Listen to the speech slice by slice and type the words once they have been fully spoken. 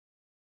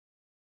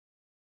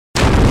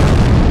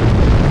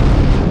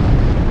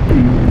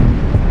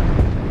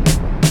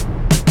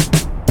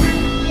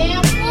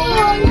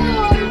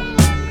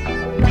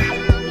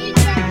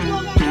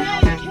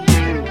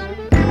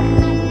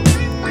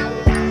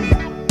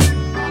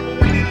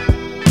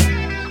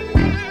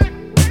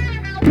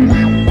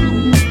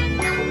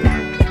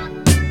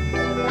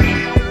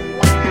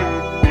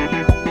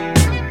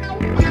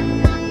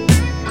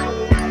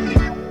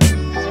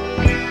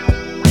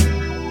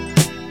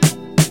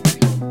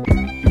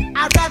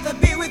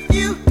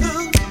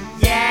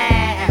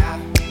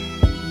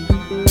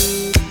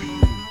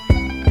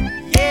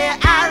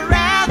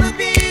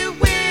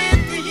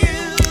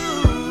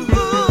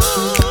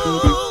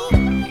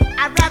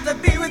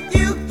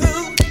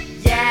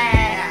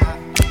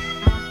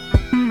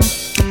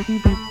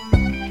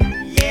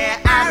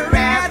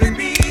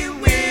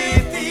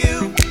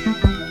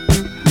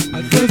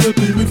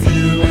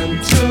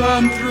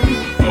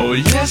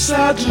yes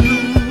I do.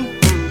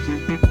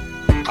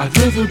 I'd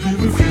rather be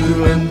with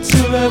you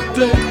until that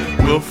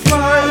day will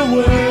fly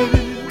away.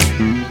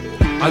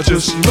 I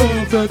just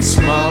love that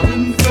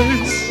smiling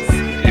face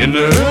in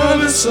the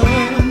early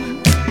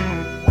sun.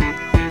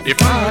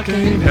 If I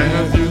can't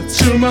have you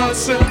to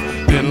myself,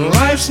 then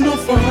life's no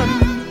fun.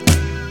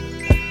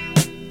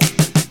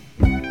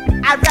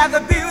 I'd rather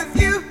be with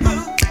you,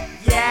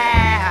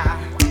 yeah.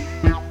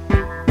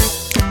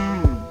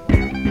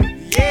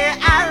 Yeah,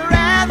 I'd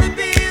rather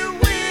be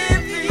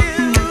with you.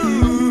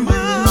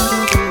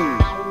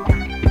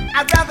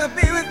 I'd rather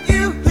be with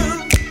you,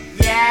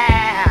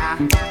 yeah.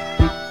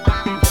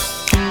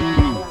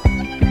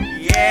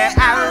 Yeah,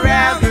 I'd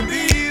rather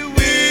be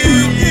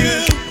with you.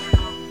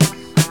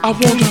 I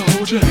wanna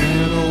hold your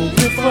hand, oh,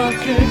 if I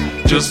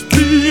can just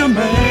be a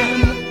man.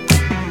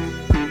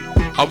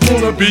 I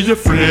wanna be your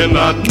friend,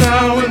 not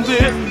now and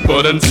then,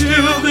 but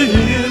until the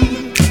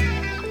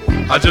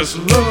end. I just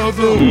love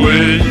the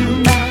way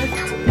you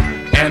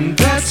act, and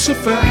that's a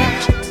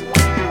fact.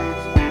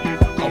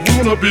 I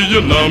wanna be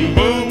your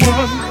number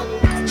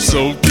one,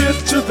 so get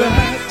to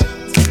that.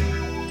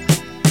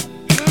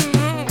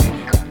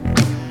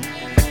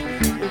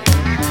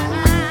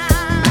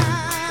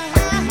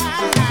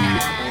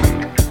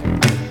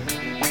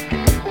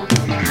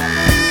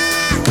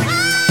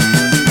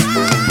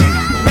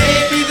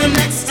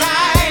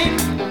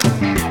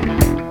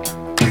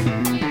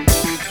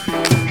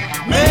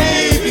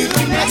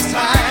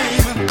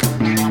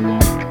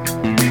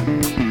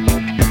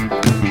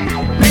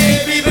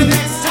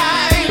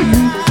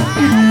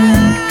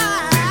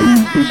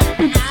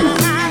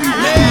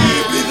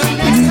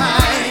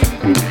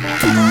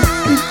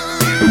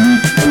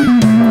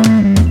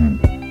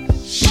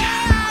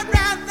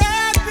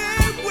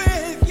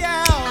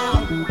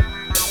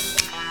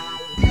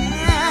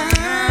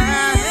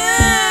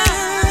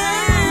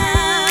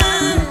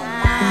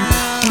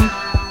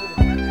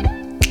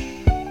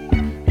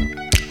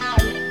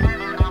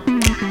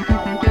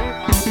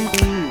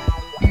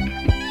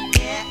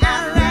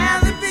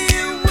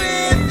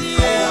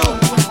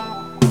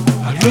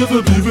 I'd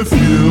rather be with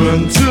you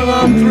until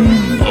I'm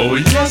through. Oh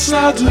yes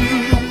I do.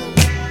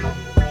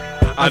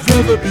 I'd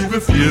rather be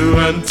with you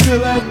until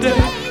that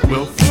day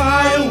will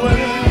fly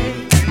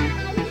away.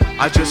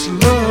 I just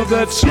love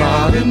that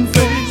smiling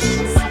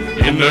face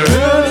in the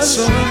early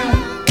sun.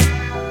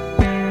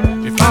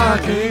 If I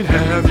can't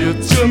have you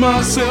to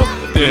myself,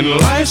 then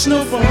life's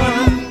no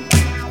fun.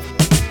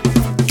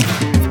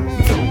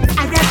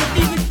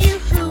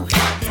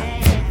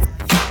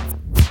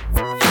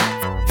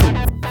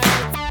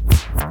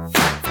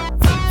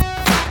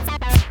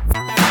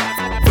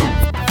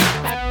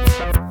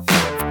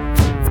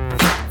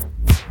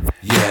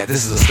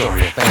 This is a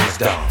story of famous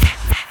dog.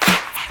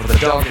 For the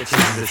dog that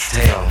chases its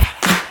tail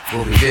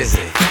will be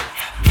busy.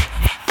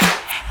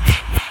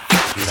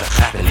 These are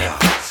clapping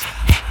dogs,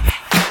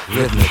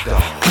 rhythmic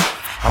dogs,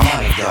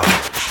 harmonic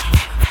dogs,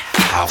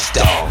 house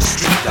dogs,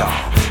 street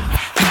dogs,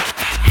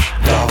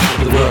 dogs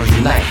of the world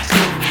unite,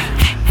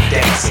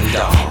 dancing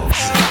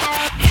dogs.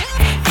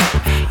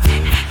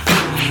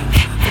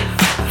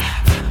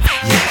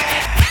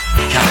 Yeah,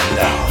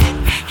 counting dog,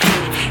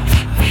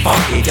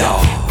 funky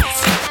dog.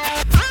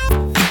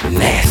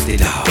 Nasty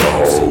dogs.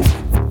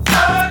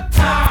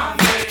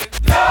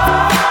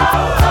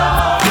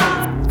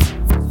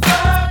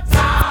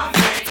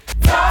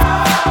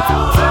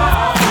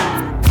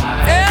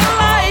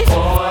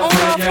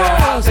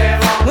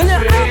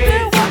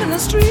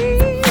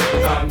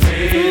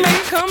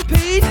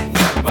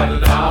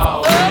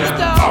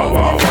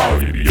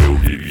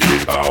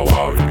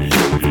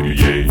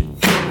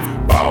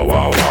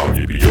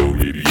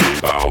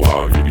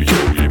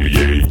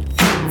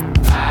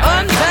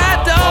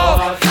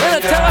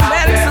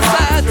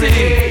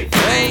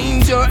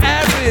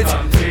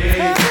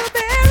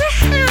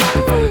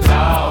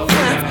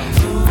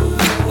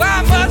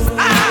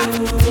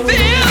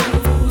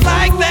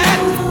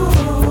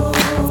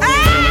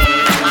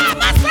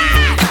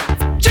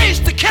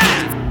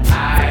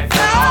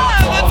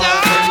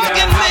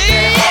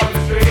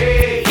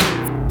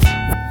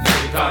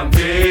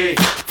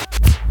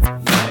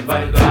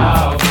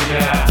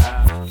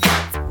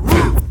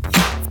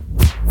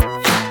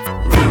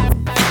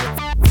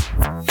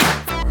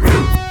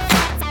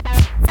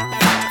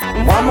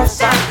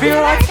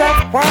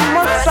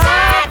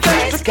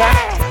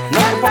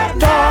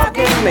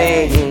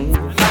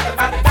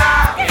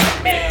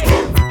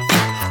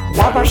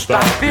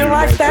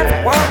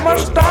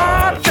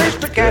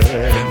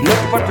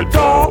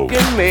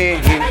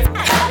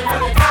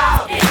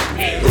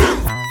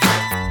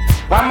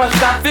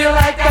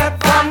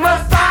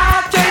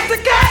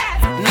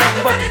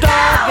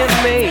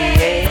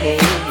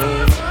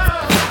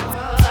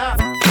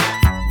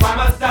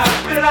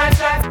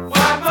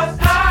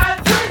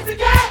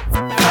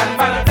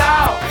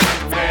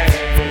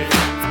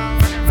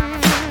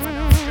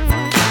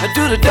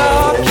 Do the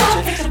dog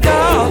catch it,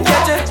 dog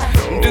catch it,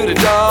 do the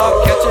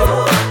dog catch it,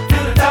 do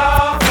the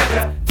dog catch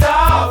it,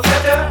 dog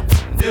catch it,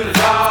 do the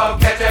dog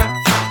catch it,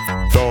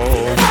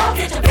 dog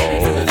catch it, dog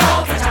catch it,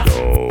 dog catch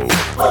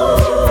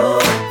it.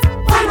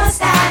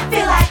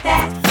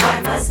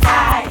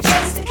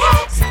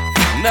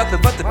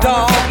 Nothing but the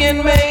dog in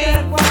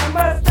me. Why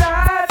must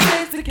I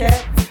chase the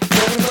cat?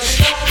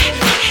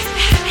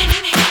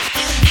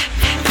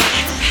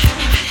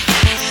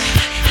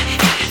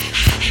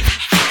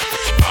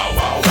 Wow,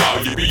 wow,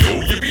 wow, yippee-yo,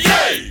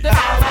 yippee-yay! Wow,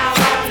 wow,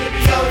 wow,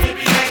 yippee-yo,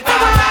 yippee-yay.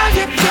 Wow, wow,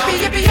 yippee,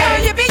 yippee-yo,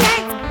 yippee-yay.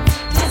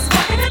 Just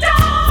walking the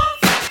dog.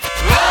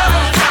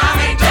 Run,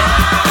 Tommy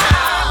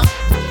dog.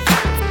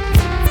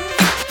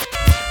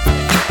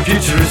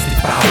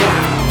 Futuristic bow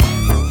wow.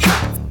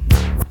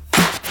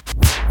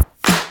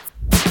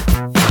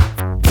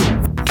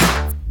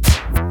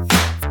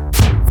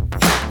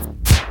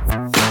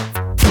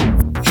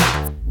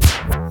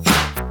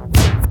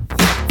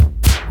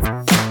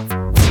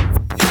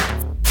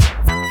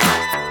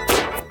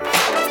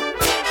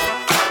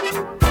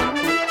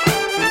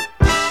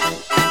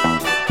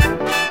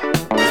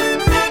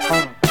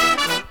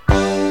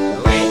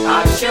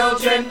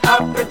 Children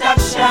of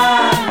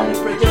production,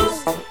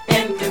 produced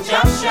in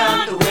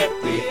conjunction with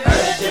the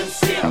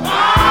urgency of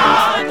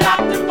our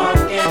Dr.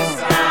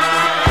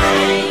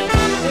 Funkenstein.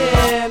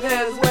 In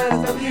his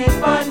wisdom, he's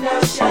fun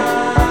notion.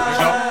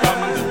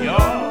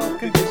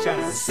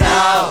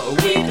 So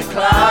we the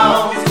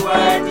clones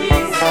were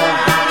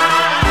designed.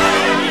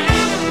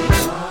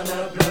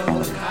 Gonna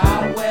blow the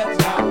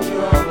cobwebs out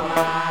your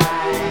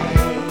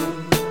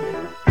mind.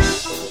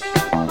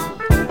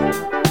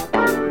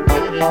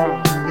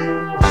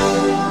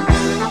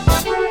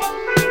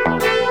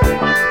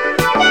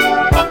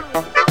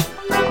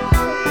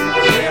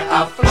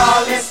 A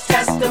flawless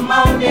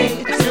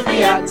testimony to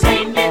the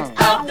attainment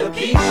of the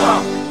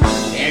people,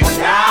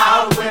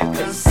 endowed with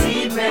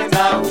conceivement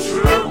of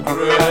true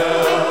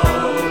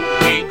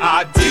growth. We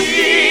are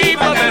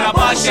deeper than a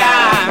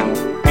ocean,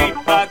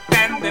 deeper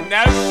than the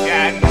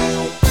notion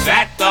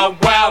that the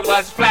world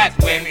was flat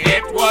when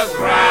it was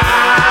round.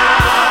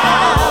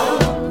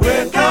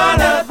 We're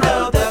gonna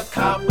blow the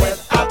cobweb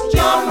out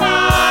your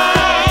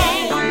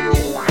mind.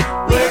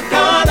 We're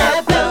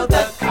gonna blow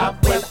the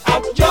cobweb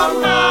out your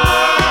mind.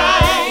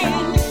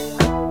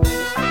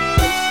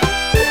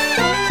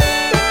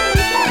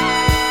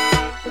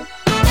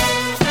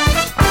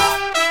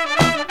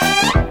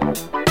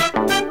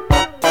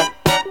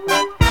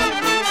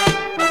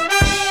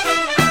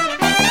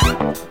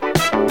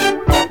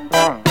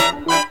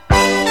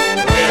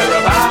 We're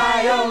a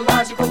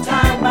biological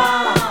time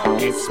bomb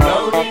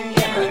exploding in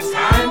a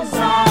time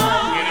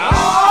zone. And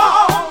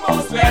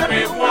almost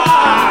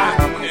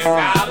everyone is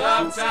out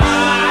of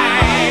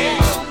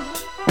time.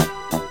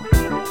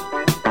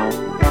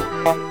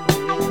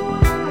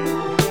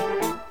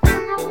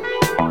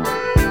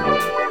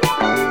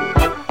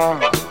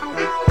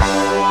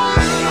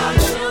 Our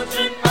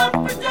children of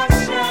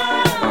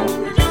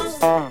production,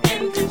 produced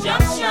in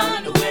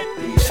conjunction with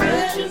the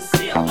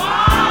urgency of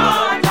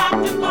our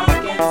Dr.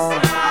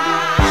 Funkenstein.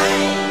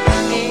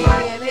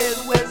 In his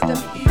wisdom,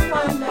 he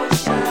found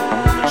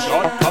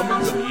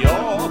Shortcomings of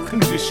your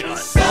condition.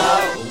 So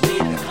we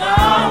the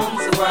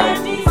clones were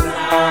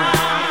designed.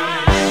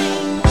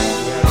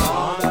 We're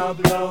gonna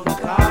blow the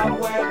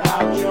cobweb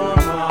out your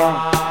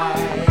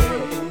mind.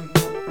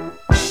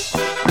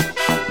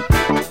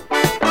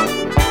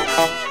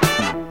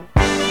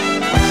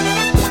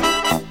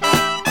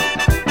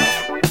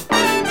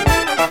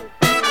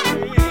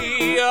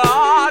 We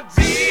are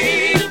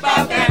deeper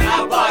than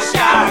a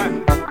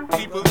ocean,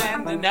 deeper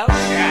than the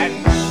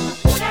notion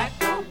That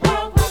the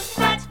world was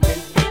flat when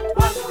it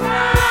was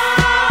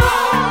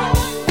round.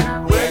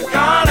 we're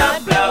gonna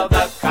blow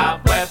the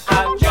cobweb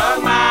out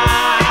your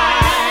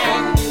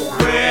mind.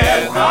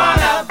 We're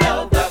gonna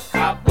blow the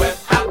cobweb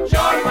out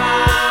your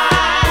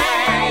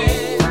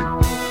mind.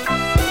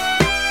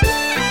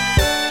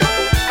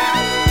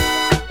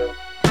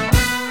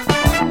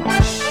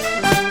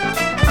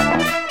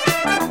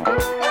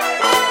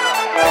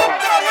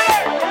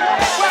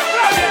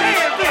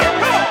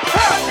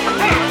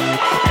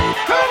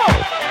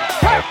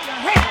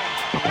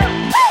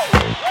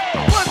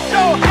 Put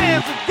your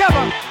hands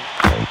together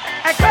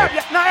and clap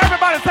your. Now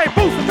everybody say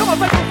booster. Come on,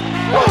 say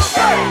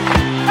booster.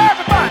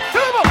 Everybody,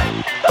 come on.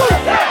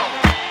 Booster.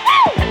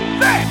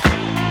 Say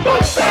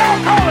booster.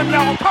 Call him,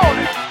 y'all. Call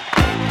him.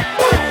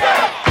 Booster.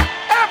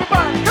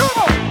 Everybody, come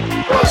on.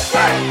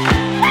 Booster.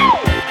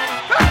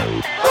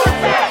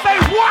 Booster. Say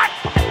what?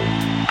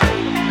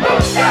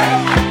 Booster.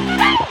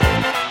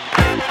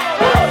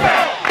 Booster.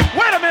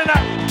 Wait a minute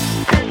now.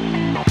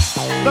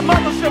 The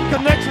Mothership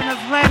Connection has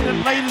landed,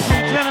 ladies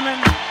and gentlemen.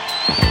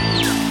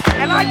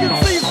 And I can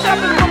see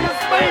stepping from the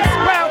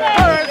spacecraft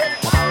first,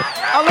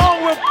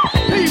 along with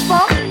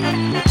P-Funk,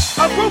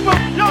 a group of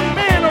young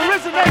men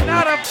originating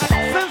out of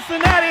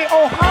Cincinnati,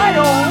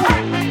 Ohio.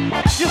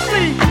 You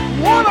see,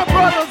 Warner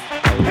Brothers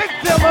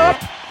picked them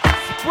up,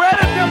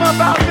 spreaded them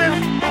about this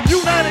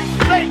United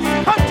States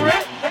country,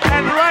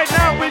 and right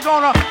now we're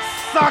gonna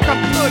sock them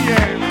to you.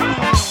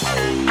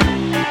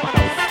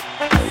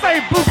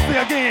 Say Boosie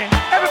again.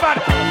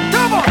 Everybody,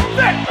 come on,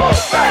 say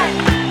Boosie.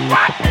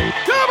 What?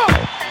 Come on,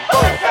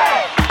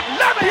 Boosie.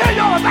 Let me hear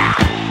y'all now.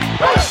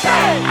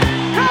 Boosie.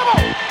 Come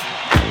on,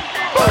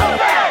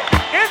 Boosie.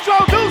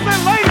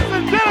 Introducing, ladies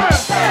and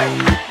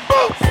gentlemen,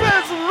 Boosie.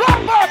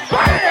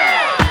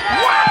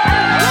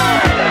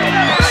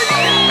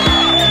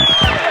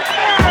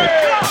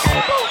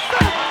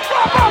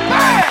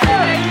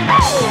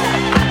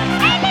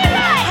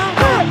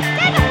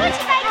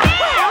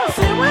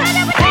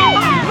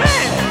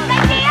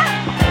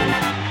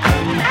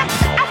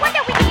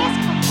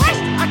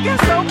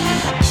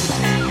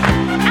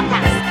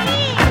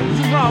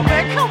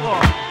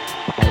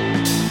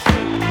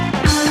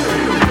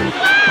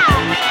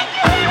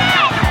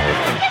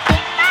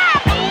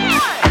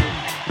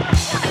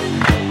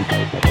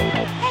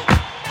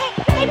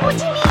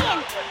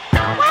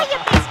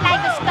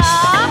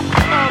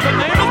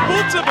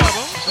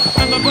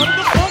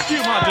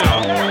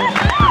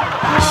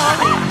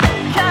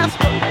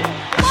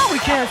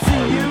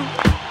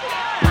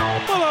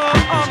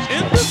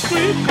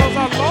 me, cause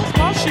I lost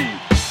my sheep,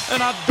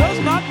 and I does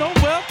not know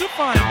where to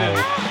find it.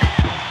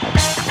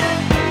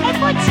 Hey,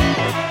 Butchie!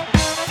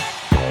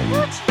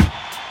 Butchie!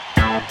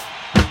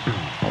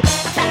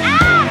 The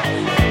ass!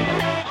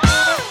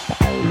 Oh!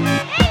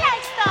 He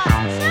likes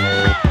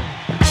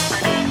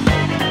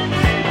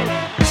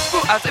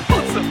I said,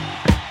 Bootsy,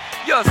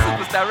 you're a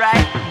superstar,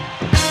 right?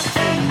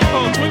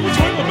 Oh, twinkle,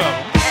 twinkle, Bella.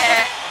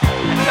 Yeah,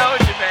 I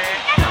told you, man.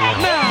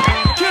 Now,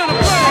 can I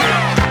play?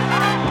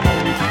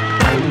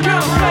 Can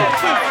I play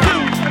with you?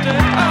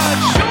 Then I'd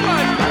sure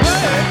like to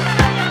play.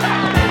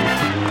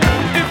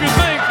 If you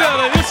think that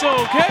it's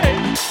okay.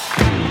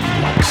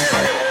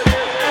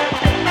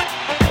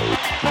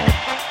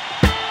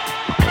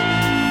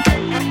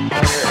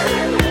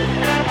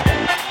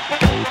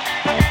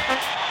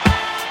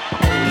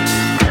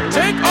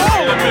 Take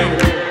all of me.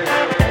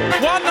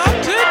 Why not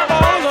take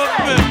all of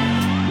me?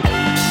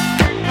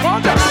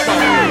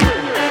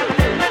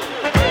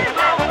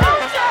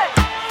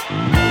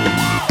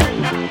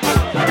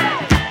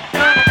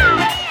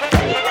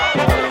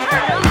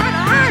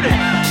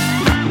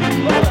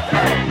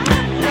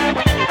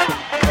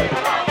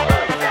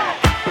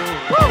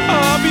 Come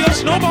on, I'll be a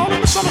snowball in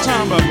the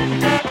summertime, baby.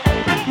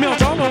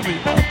 Melt all over you.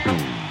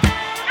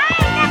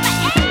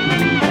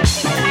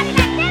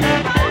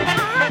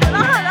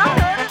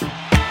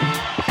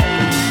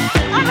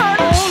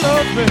 All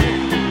of me.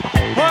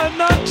 Why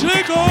not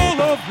take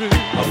all of me?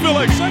 I feel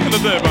like singing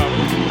today, baby.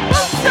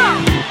 Watch out.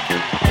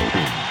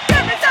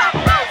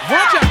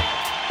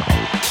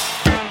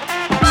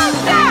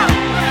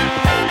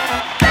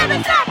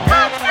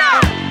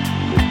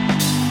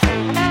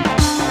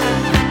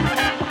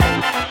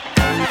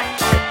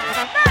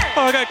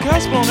 Oh, I got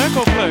Casper on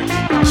Echoplex.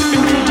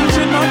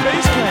 Introducing my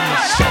bass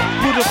cabinets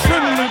with a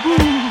friendly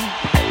boo.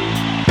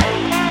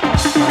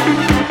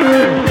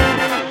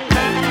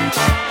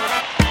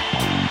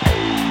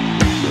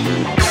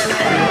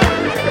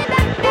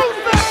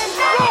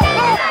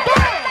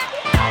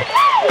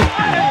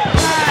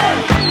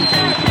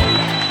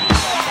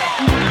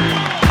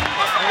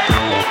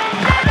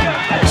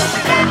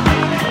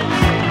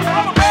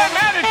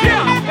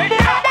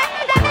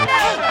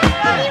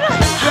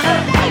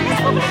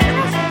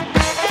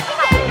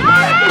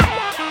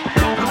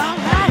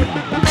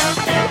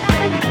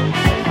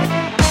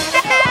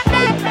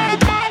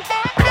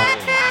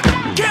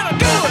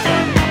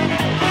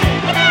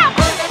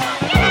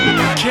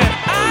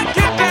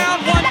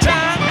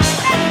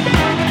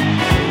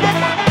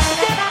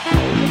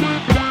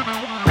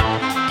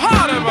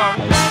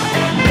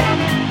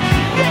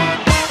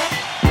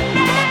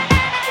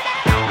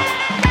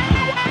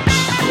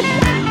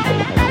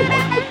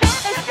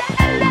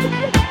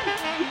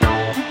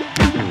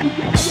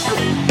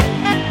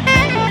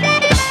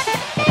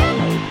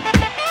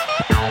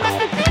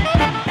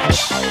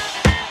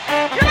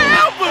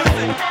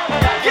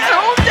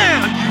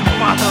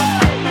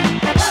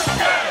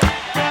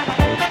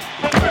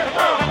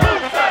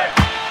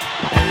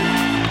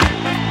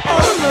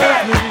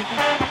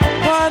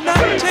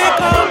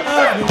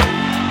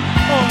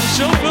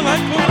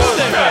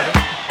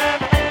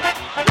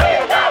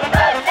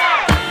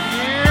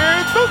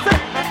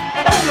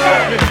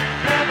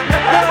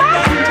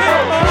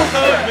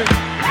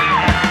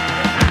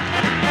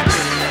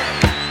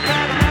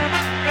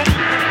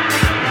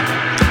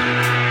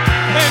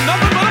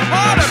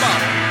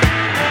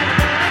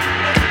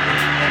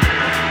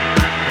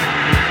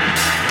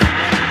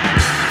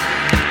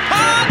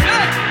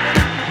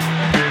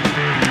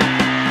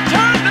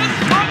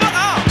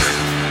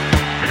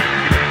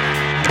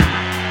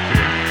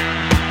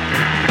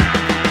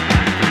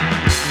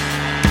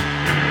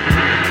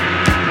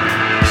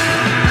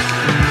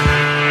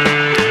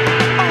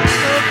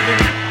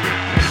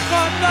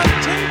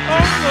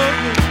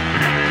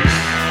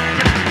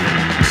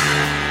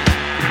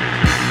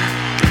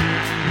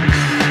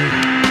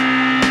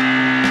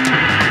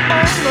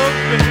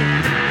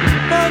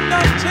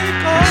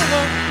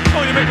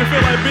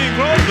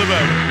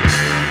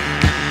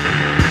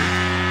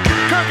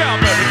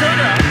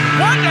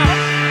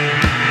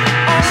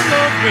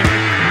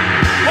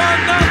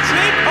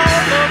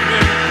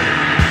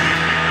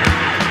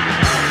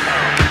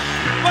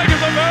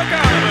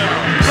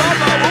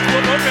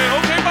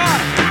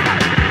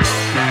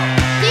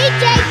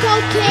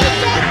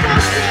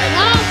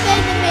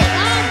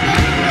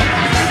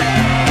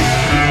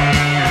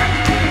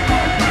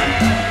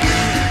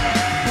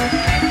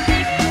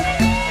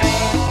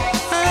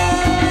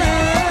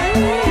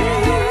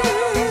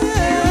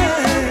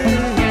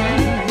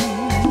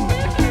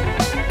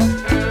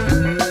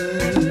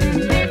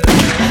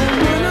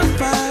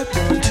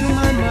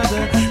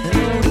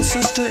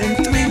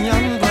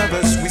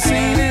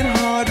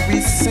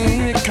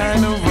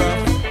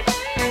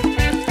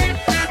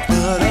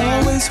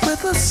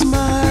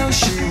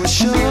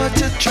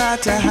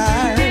 To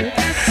hide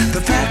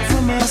the fact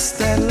from us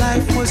that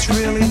life was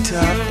really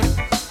tough.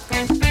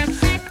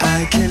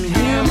 I can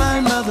hear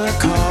my mother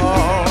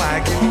call. I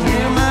can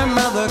hear my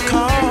mother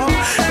call.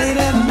 Late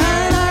at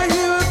night I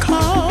hear a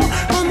call.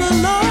 On the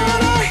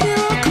Lord I hear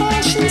a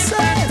call. She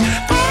said,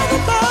 Father,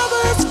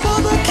 Father, it's for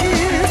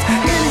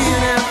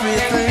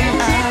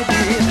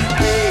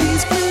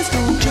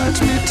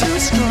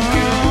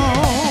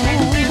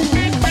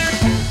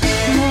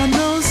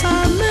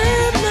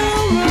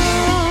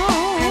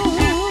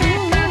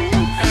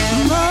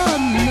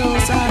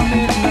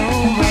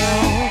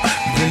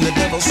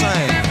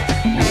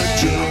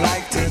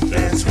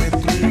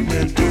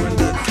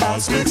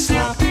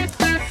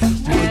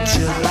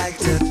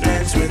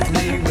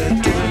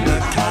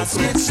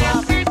cosmic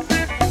slop.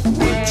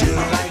 Would you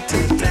like to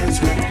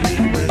dance with me?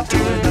 We're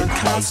doing the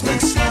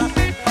cosmic slop.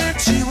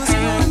 She was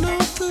running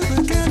all through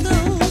the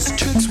ghettos.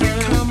 Tricks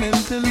would come and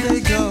then they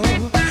go.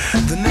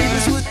 The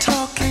neighbors would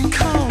talk and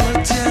call her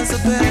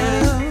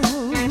Jezebel.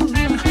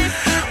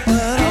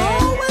 But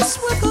always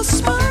with a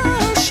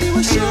smile, she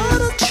was sure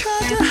to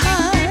try to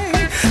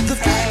hide the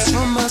facts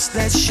from us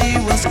that she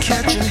was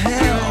catching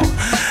hell.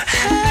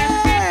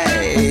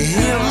 Hey,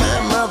 hear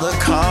my mother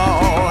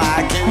call.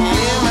 I can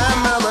hear my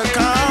mother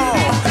call.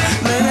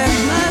 Late at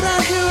night I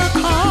hear her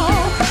call.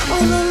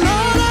 Oh the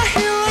Lord, I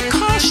hear her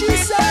call. She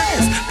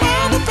says,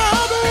 Father,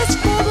 Father, it's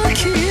for the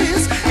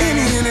kids.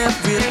 Any and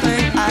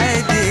everything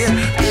I did.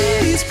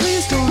 Please,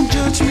 please don't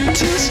judge me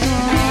too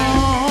strong.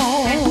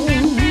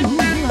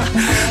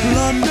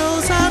 Lord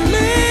knows I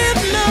live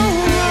no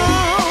wrong.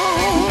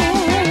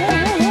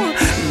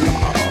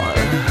 Lord.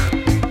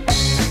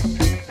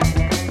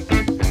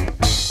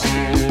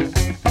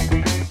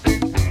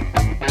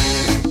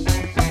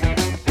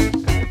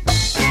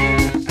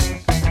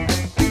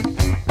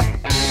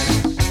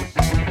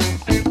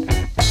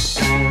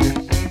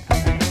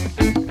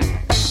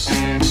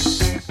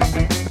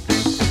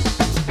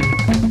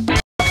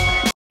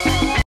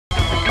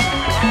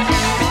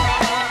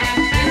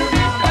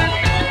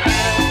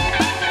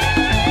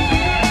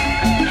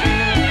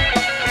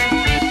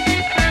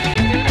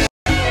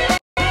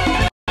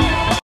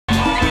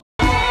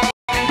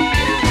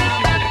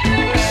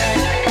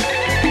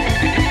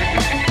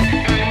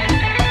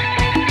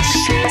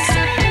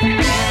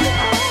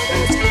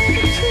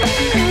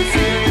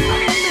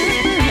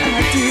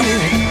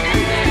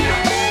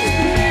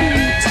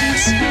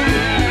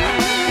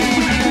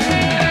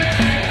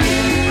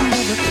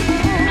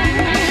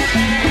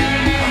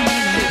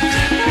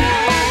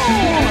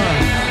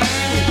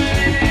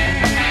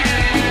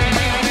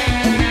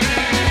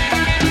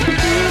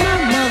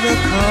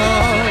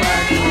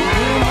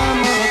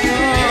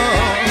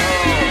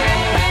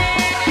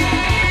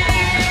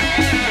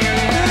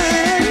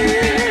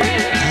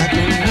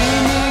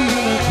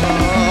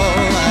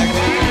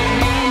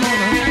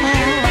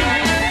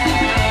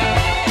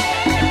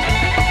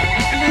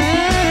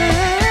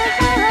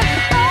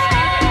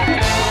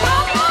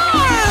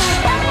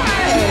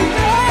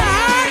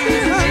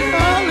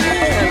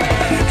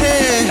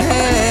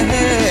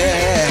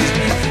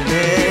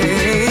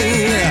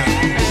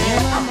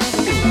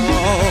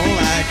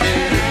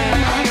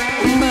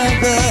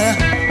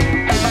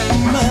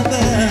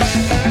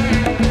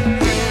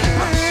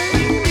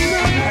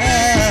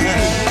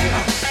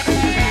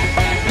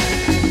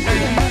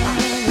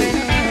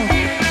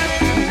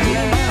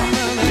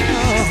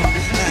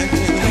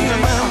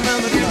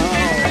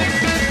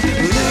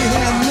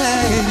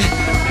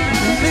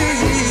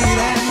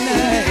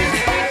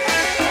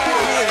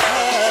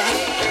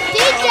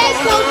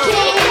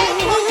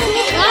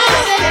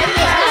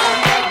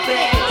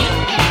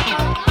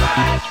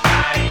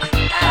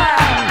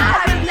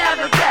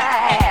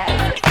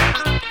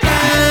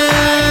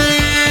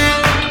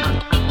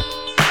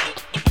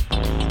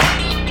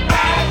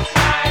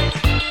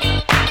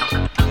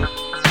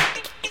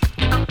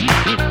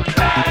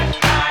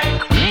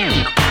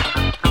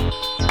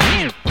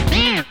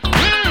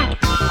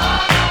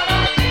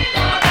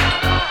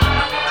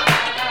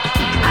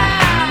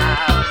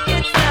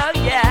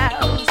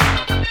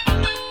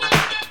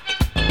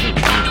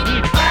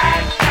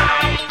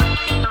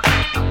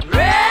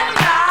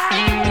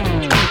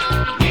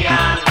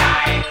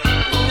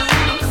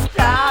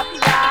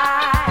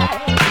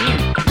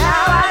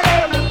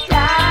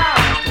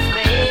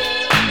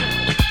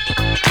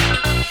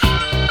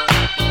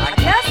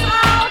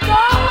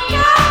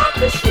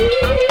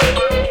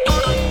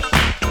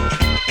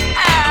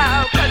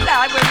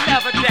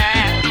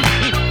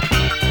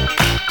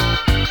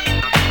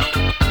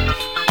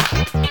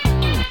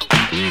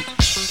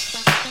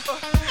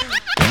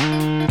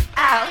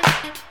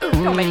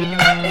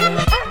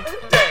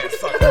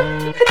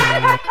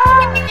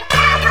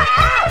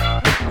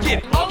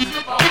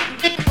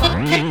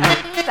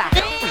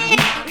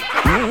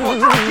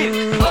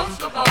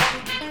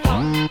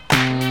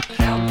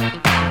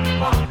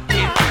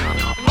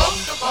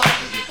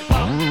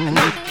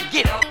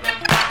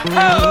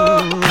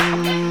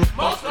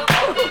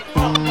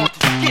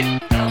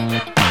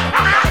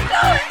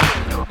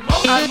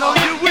 I know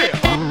you will.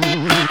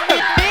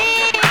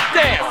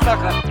 Dance,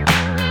 sucker.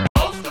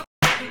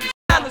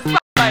 Turn the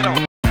spotlight on.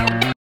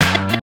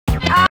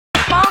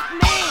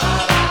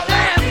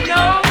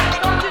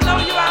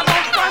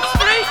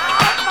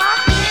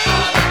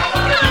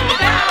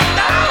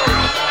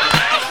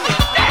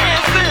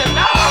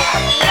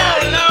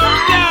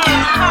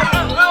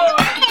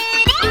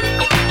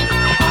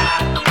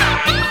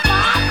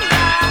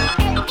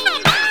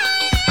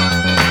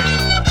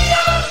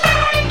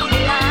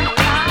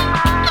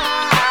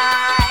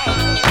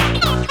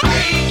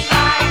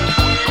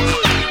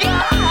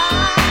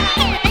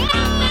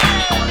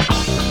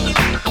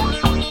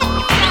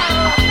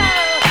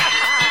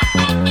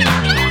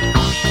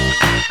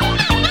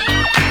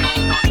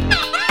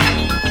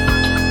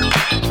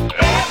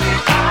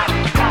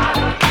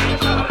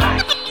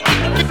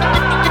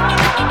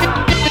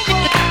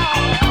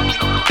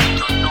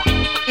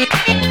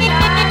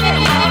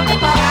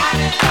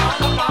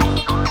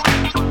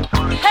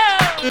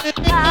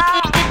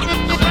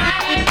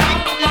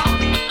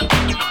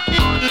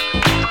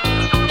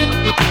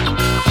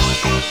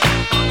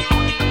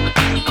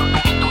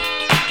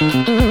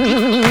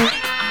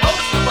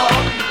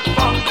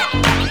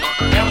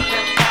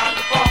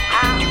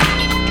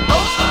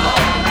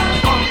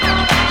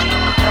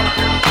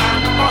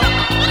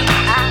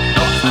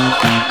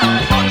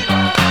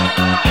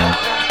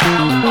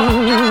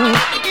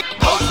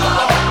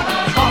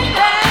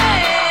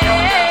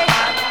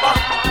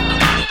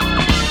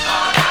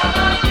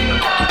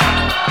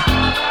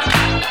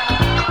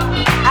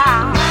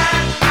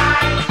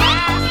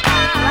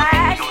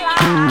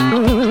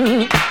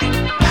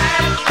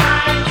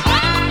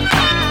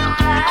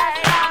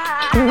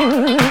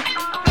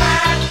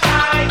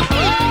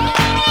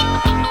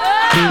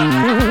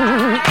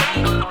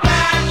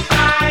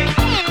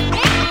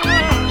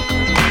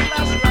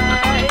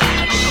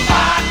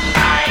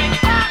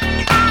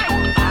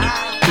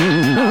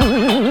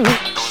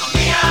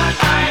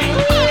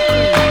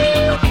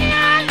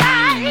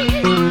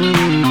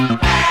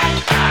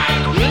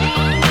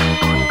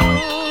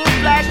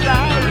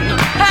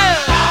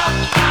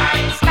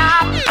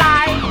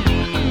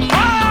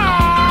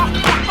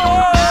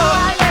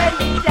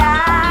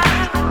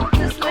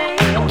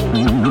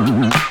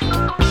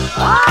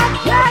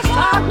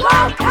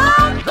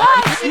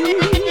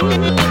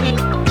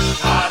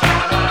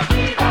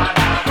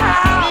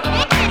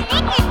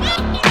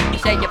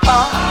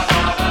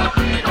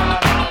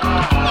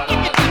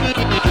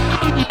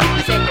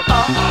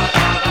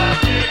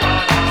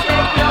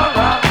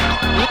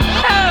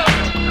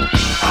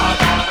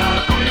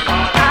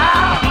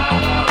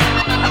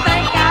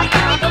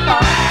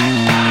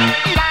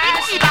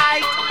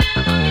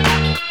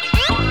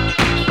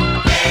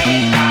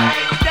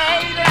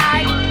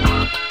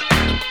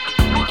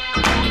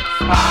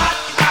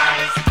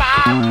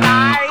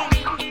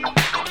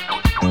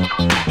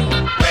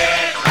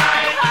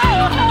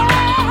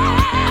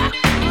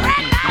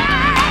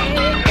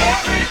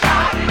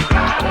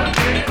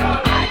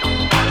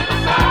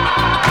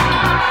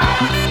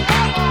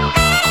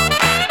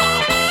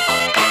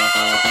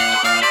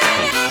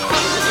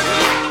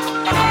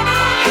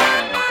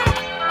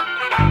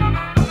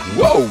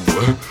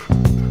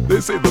 They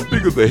say the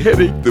bigger the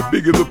headache, the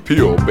bigger the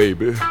pill,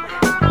 baby.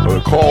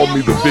 Call me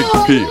the big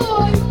pill.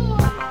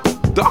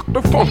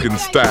 Dr.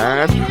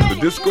 Funkenstein, the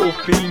disco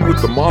fiend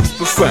with the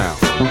monster sound.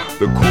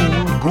 The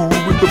cool ghoul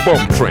with the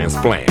bum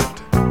transplant.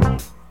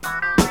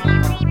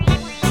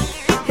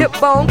 Hip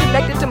bone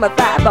connected to my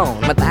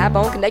thigh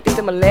bone connected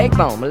to my leg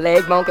bone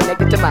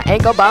connected to my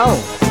ankle bone.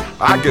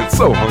 I get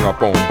so hung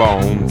up on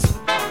bones.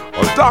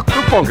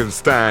 Dr.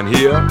 Funkenstein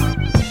here.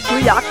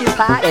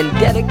 Preoccupied and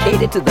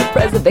dedicated to the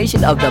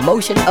preservation of the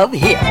motion of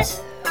hips.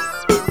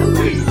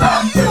 We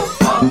love to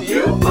funk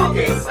you,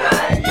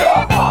 Funkenstein.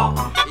 Your funk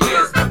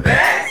is the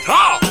best.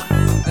 Talk!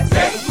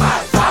 Take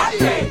my body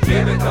and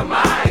give it to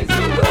mine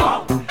to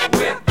funk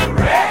with the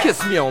rest.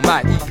 Kiss me on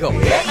my ego.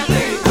 Hit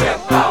me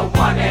with the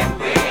one and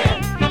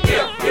then.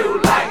 If you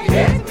like,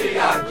 hit me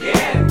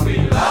again. We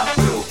love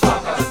to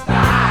funk a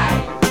style.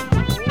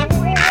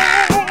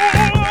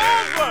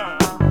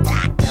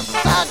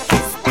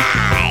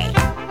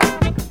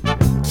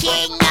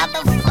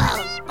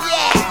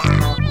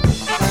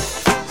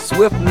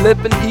 Swift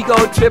lipping, ego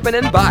tripping,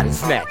 and body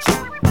snatch.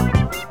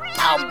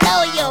 Don't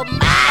blow your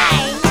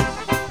mind.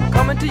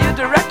 Coming to you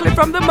directly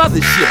from the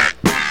mothership.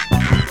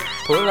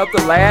 Pulling up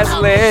the last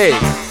leg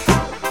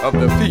of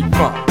the feet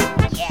funk.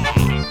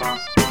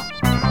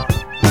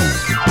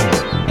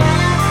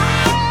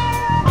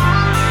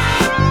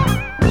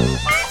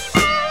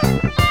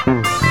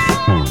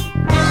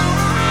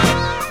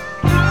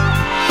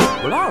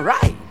 Well, all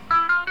right.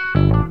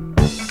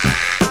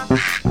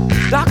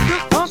 Dr.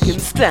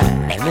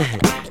 Funkenstein.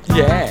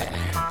 Yeah.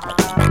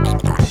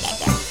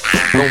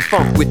 Don't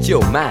funk with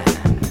your mind.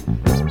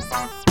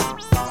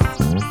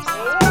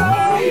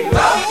 We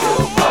love to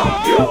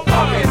funk you,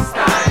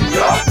 Funkenstein.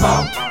 Your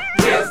funk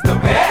is the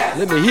best.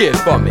 Let me hear it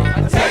for me.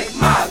 Take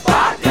my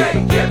body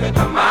and give it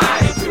to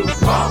mine to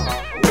funk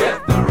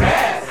with the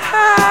rest.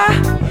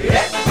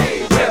 Hit me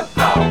with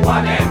the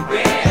one and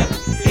then.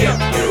 If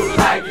you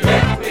like,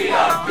 hit me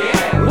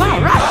again. Well,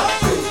 all right.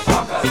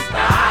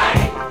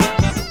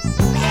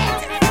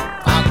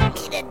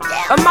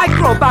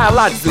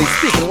 Microbiologically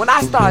speaking, when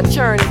I start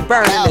churning,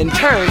 burning, and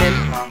turning,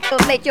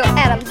 It'll make your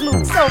atoms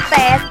move so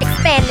fast,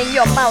 expanding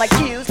your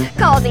molecules,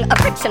 causing a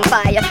friction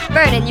fire,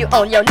 burning you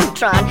on your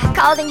neutron,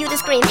 causing you to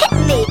scream, hit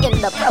me in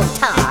the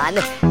proton,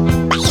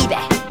 baby.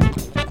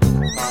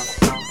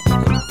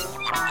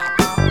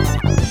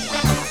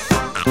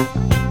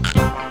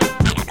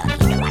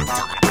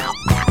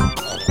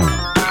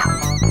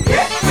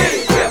 Hit me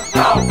with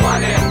the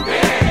one and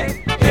then.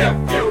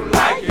 If you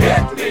like,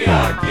 hit me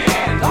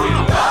again. We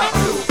love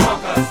to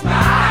funk a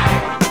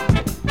style.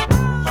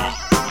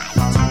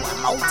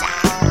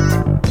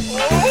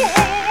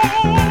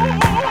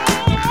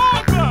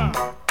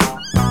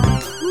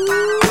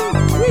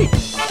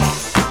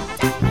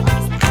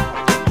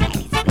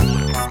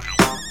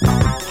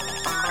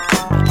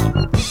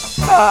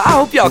 I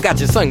hope y'all got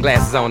your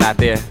sunglasses on out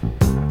there.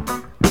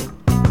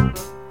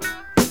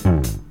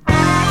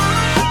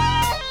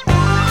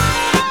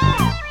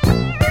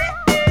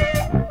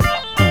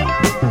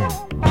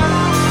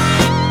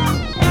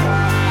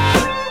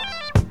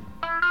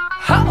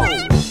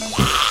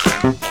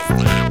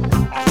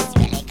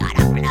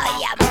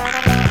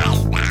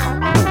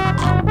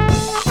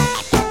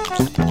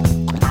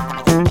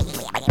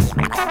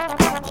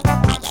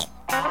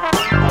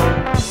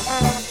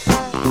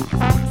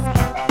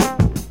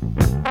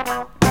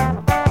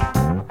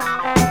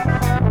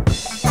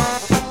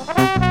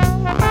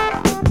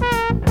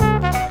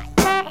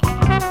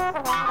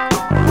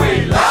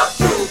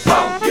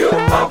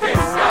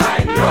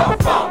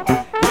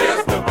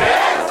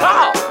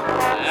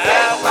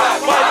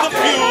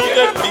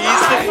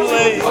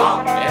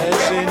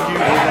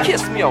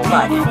 Kiss me on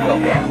my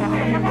ego.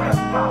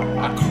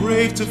 I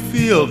crave to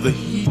feel the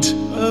heat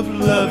of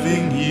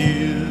loving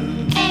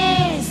you.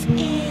 As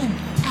in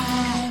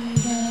I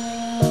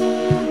love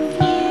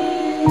you.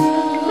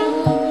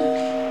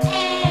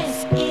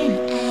 As in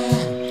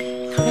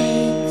I'm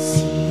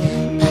crazy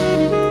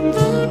about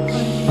the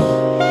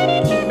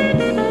way you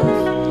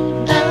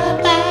move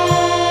about.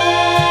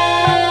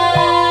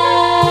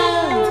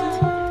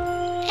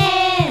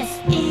 As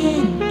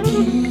in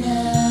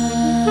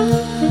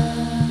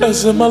love.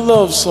 As in my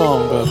love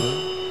song,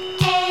 baby.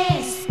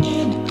 As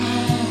in I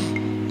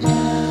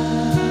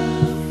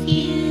love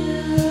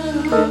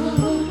you.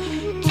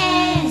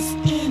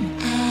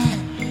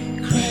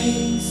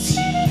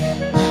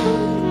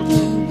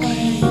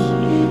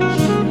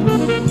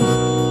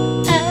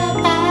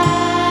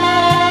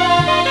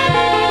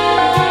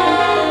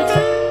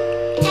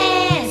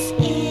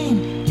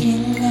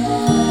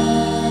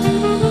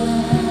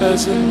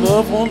 said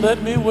love won't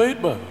let me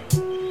wait, but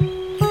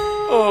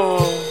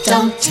oh.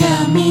 Don't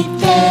tell me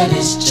that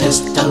it's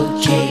just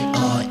okay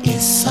or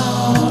it's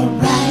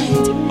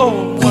alright.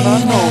 Oh, when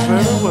I know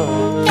very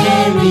well.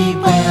 Very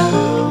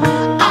well,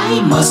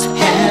 I must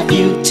have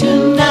you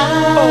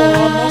tonight. Oh,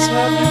 I must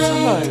have you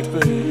tonight,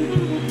 baby.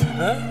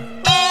 Huh?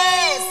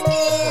 As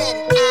in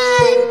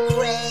I'm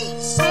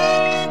crazy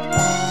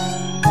about.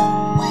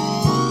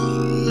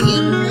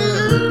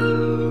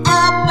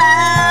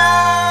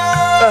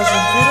 As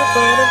in Peter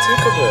Pan and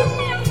Tinkerbell.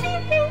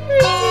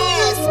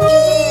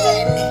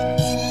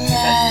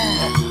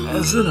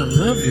 As in I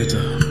love you,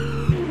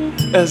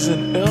 darling. As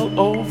in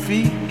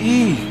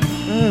L-O-V-E.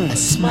 A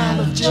smile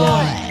of joy,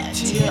 a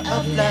tear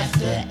of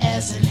laughter,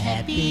 as in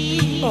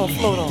happy. Oh,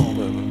 float on,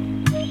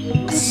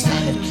 baby. A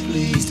sigh of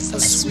pleased, a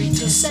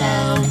sweeter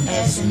sound,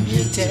 as in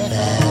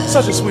beautiful.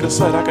 Such a sweeter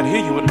sight, I can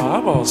hear you with my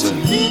eyeballs in.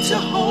 Need to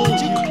hold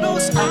you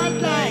close, I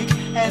like,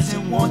 as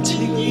in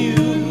wanting you.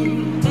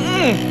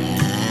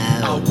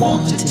 I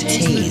want to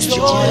taste the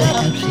joy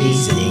of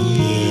pleasing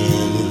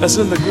you. As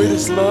in the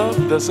greatest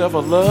love that's ever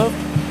loved.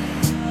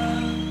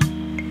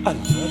 I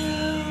love you.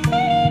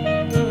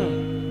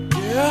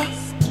 Yeah.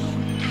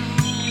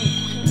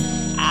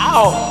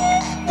 Ow.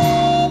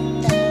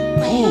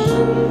 Ooh.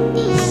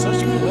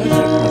 Such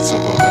pleasure,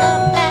 principal.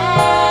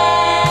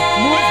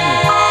 Move me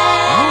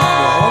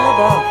all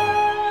about.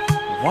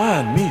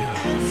 Wind me up.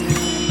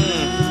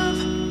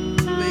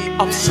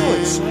 I'm so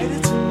excited.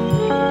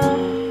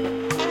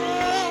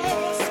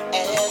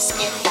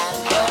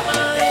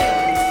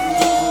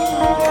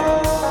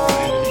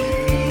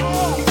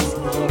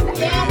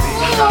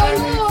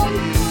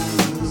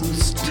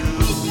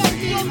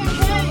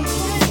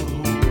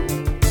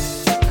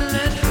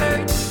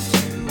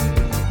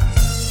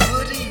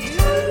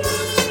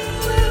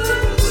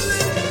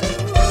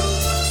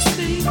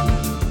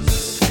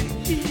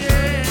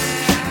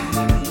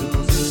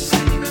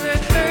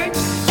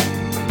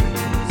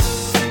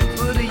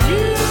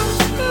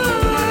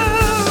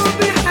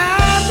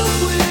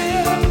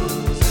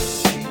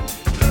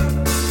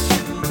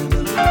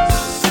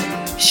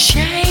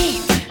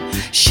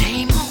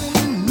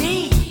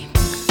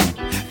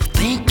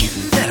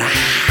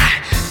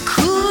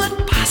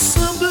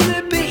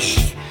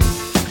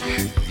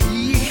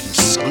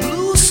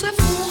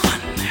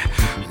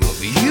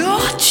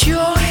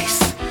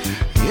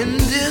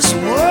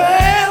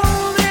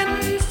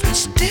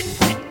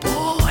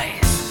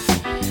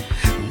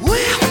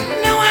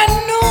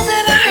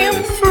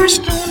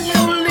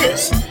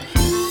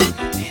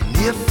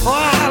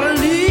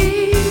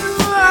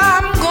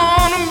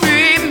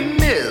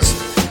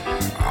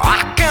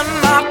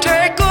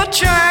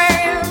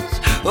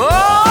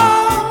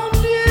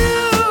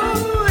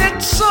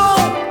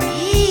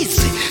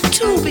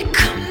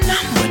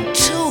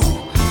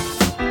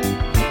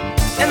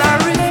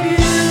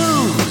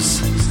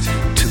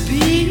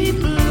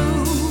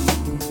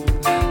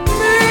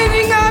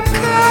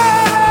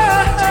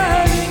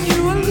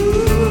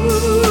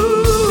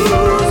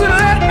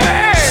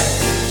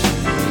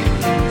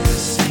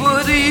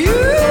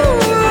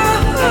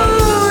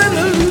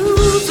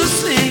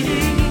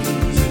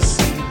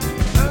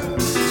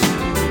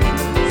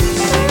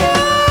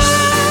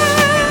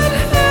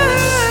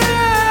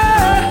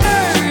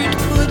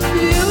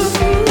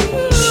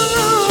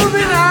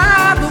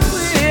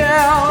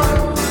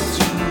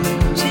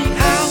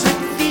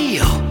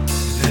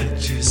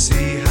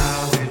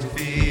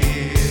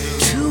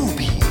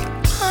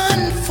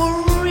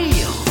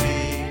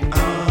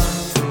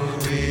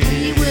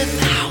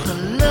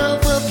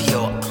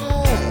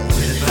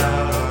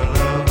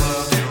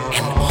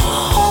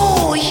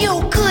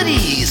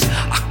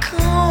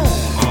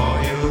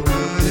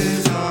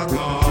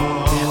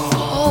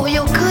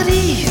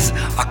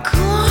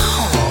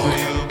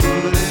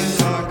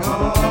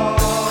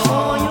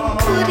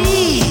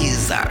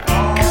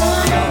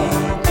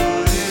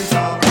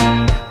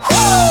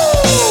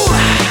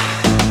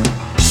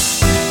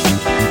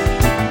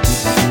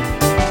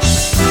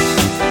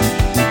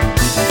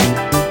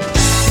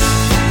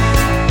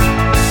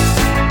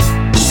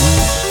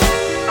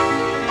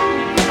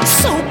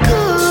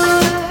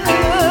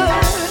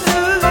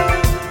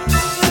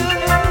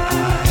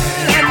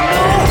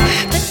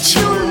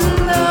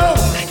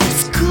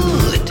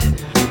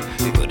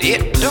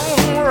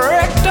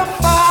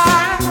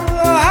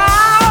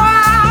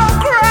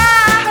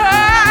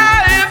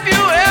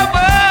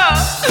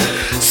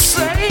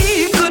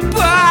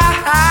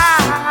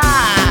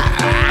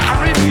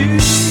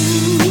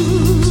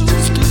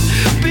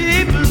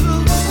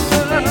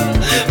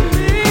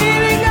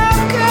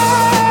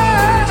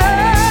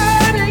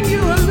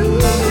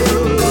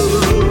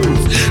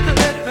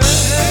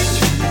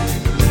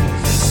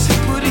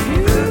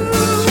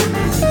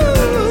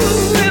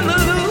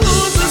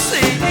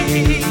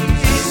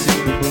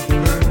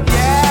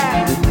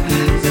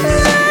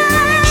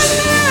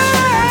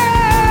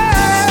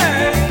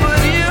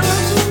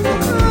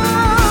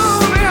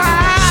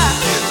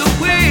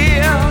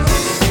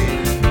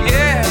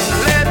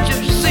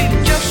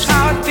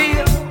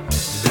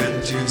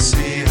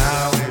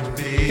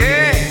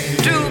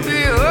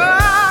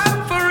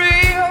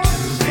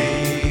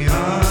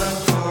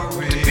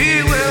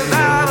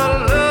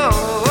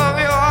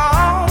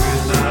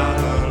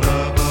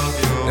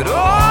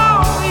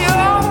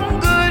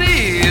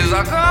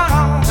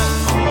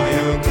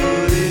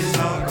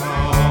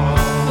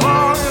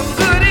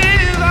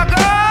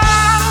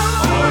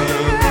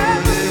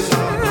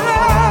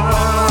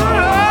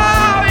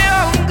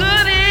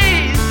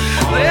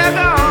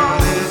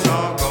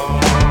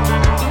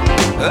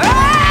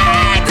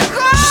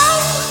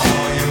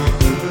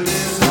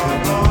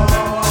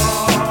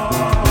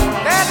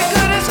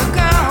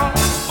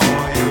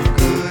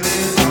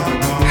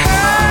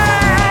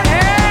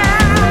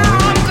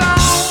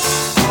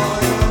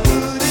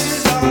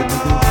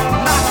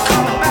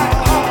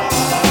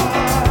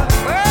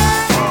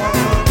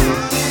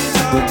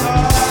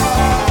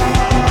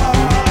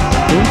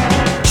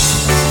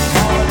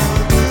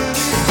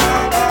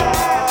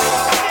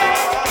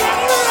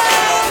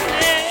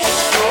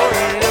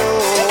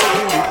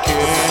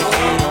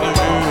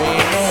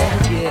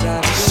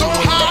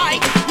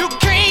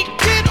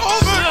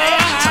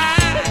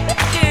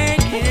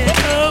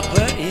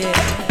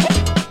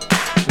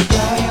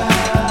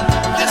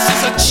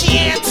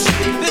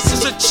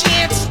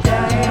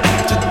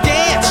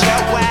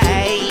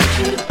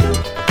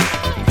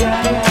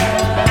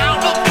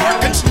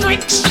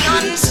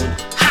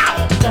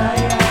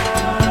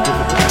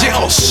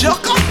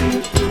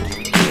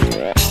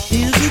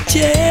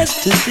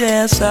 chance to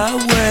dance our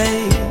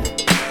way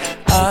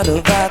out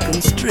of our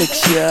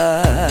constriction.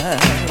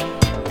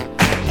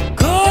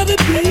 Gonna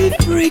be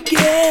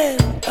freaking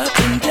up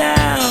and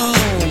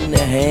down the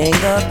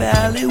hang-up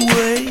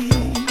alleyway.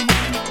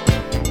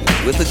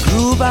 With a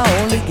groove I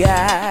only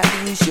got,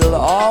 we shall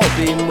all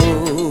be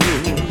moved.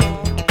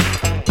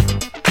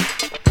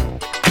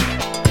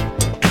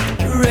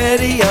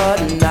 Ready or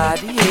not,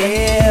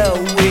 here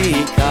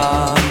we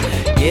come,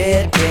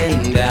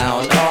 getting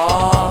down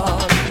on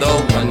the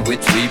one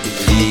which we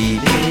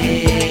believe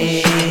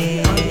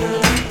in.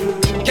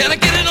 Can I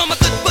get it on my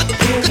good foot?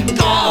 Good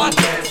God!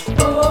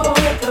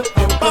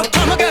 Oh,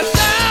 come on, get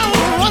down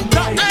one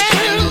time.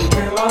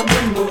 We're on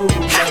the move,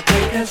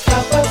 nothing can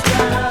stop us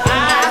now.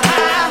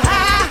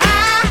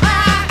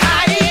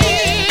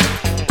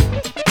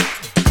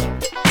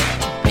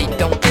 Hey,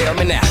 don't tell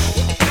me now.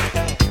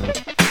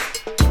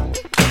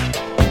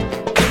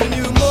 Giving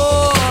you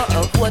more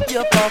of what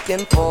you're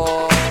fucking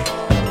for.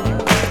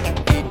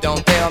 Hey,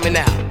 don't tell me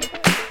now.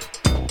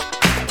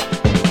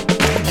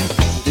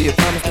 Do you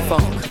promise the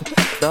funk?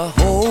 The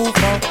whole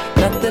funk,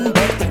 nothing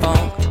but the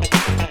funk.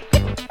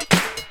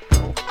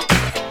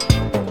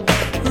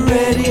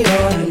 Ready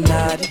or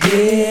not,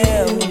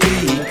 here we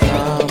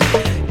come,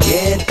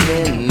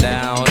 getting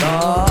down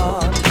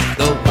on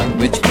the one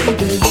which we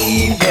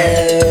believe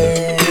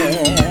in.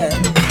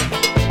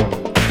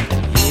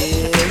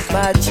 Here's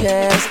my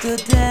chance to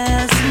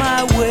dance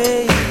my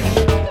way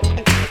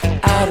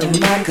out of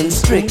my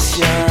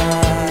constriction.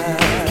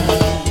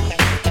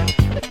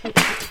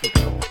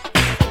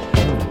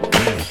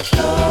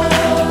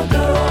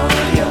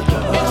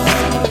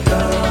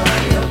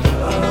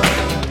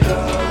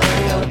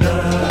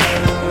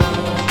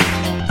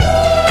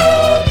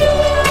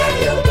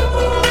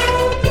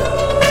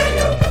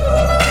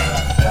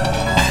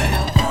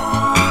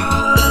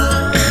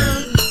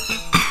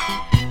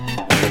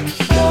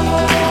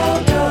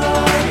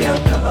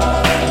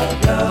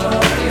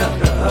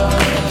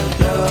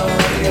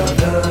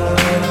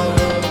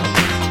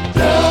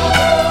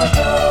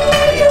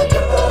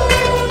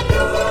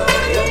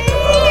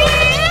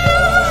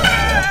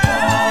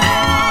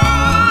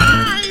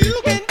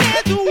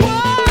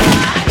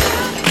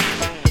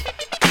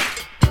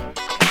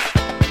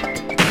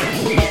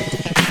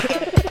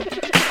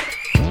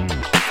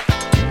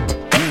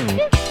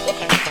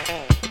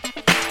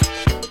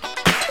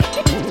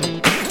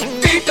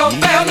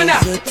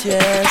 Here's a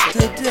chance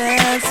to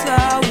dance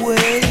our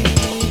way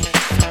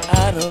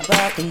out of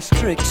our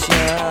constriction.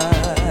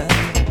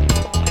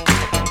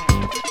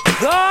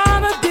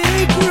 Gonna be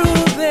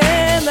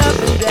grooving up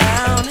and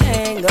down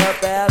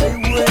hang-up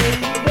alleyway.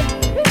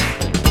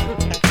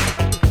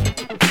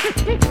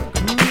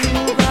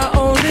 Groove I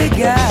only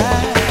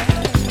got,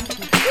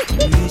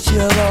 we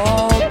shall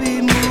all be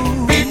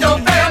moved. Beat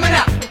don't fail me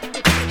now.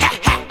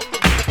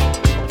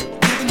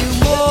 Giving you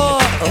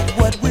more of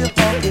what we're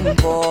talking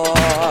for.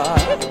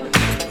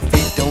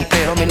 Don't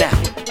fail me now.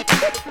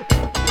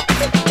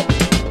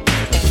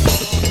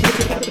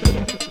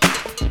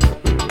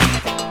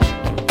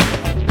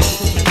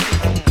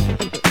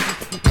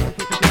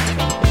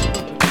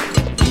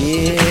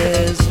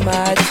 Here's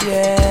my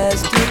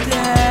chance to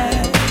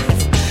dance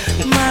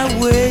my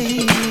way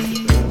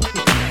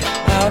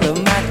out of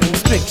my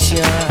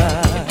constriction.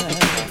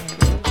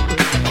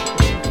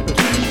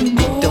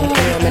 Don't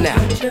fail me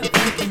now.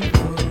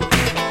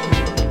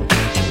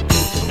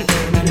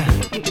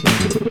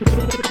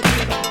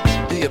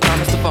 Do you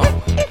promise the funk?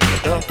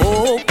 The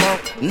whole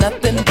funk,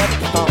 nothing but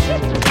the funk.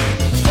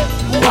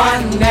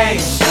 One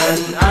nation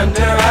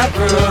under a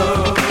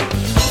groove,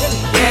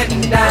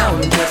 getting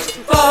down just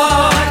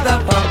for the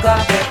funk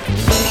of it.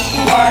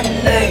 One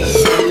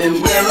nation and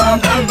we're on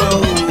the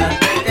move.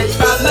 It's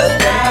from the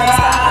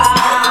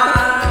down.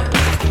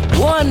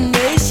 One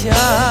nation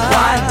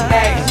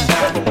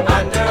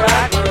under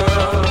a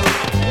groove,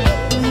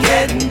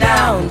 getting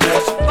down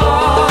just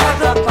for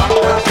the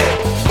funk of it.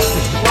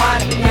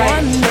 One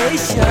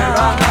nation,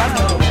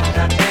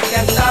 nothing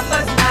can stop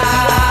us now.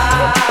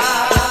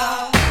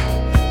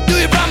 Do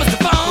you promise to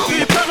follow?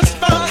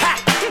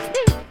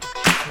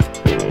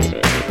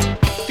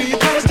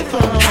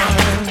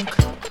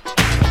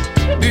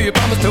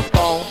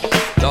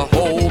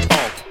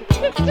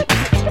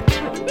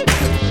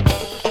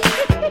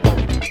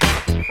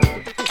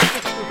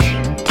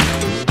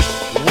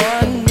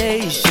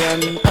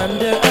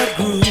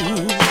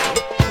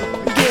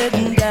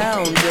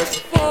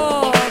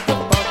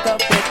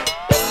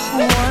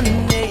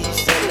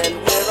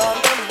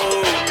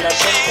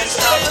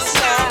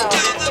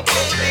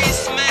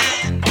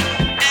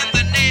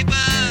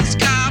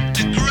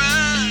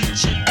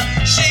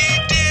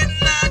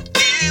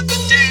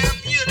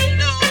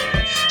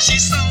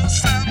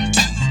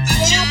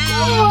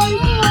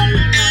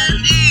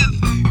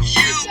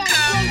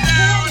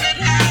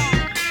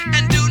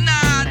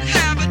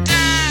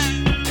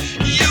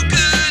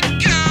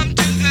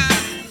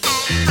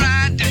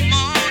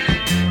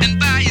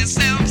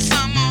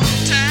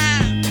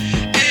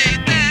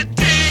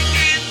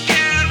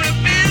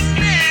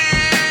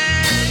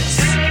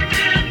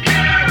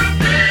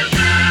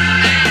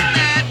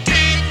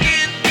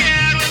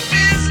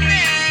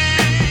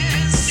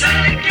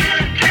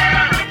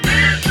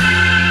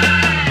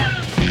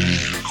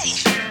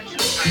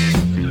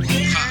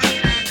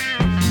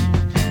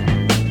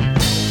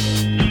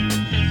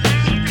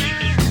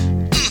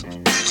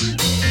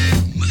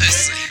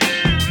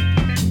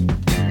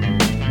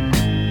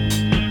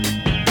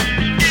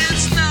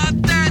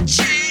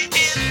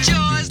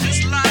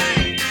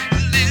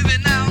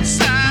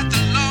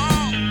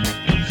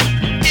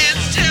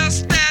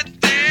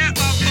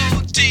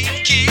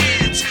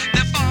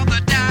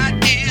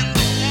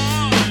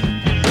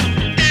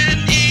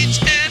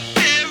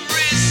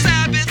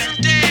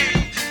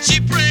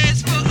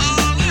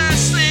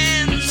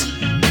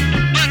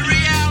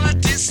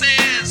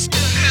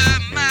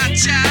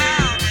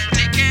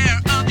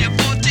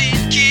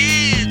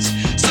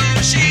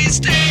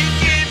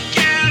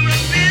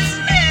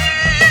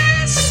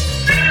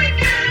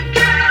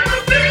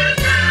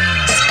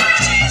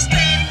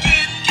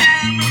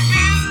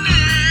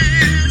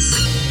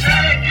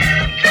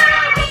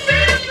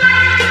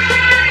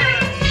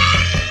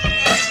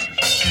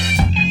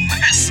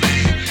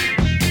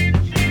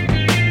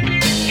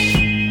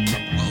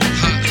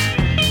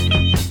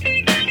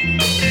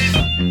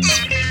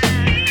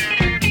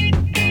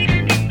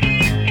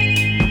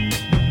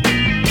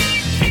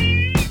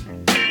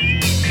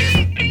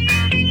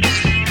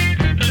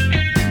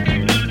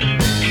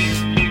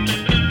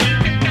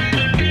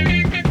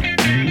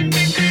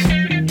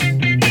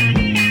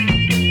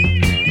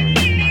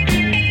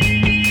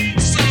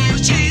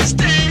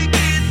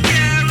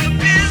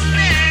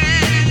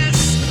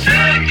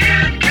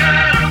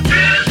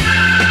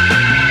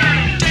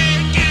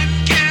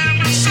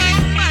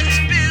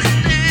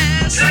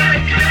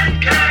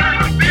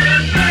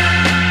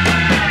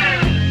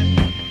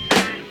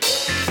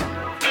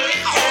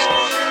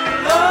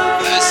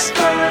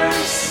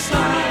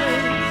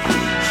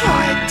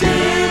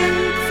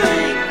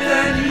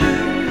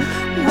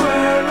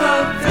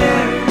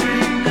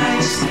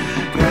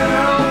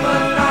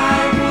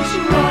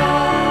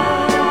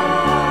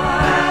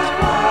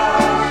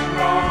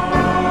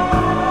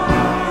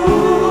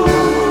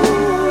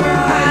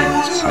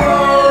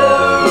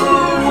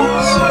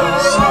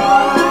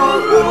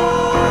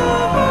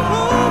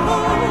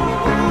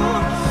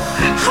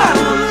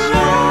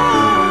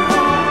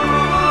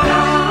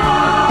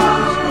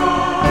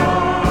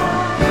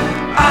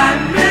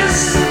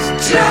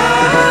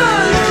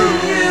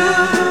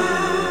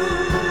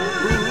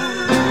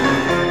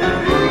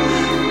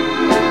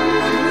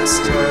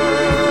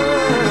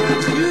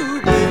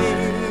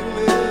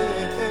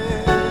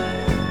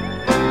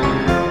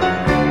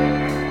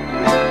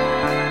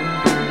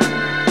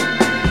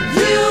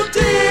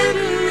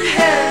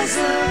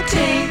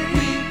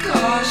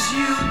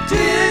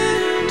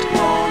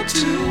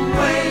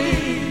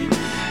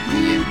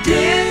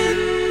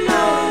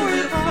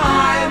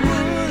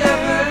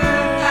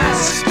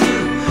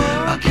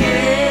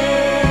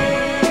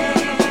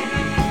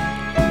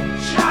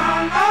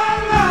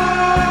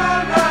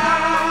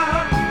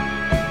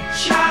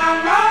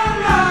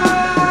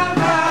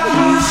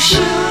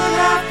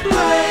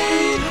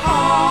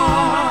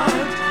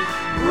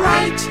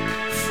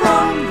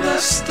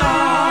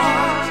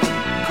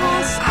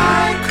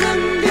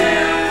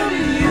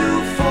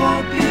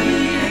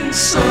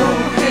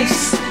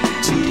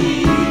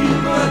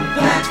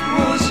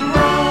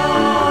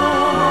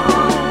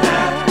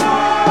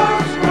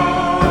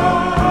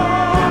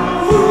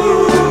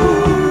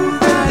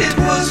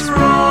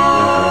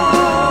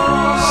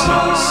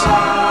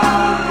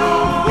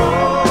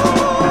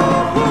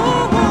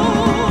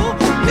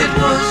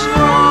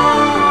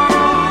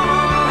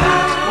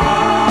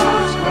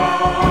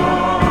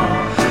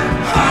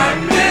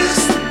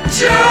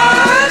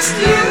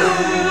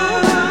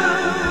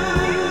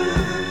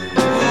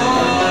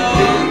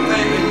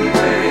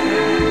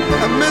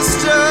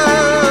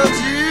 misunderstood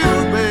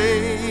you, baby.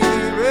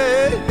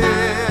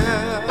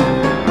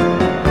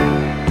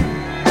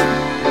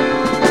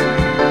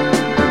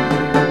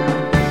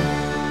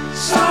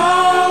 So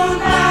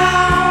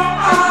now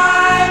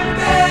I'm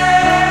begging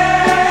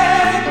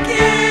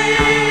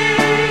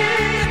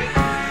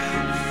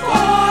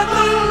for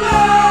the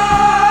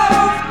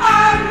love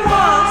I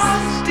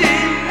once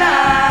denied.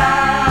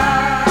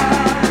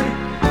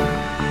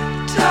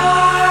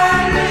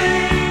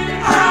 Darling,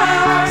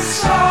 I'm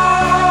sorry.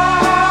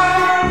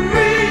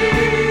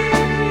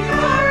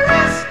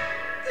 Arrest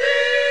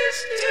these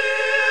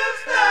tears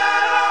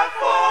that are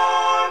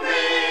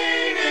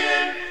forming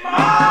in my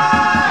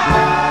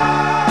eyes.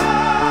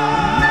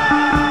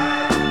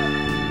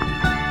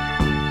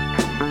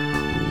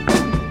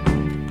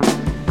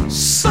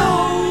 So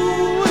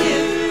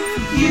if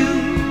you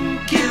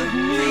give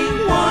me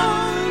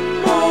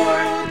one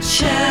more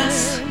chance,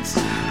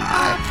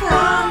 I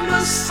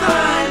promise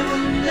I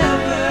will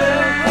never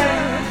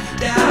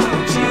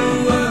doubt you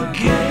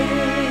again.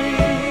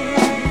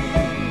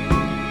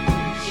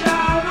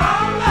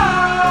 Sha-la-la-la,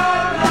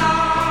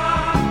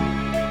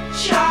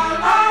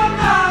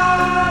 sha-la-la-la.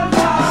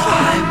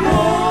 I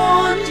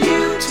want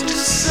you to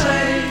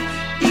say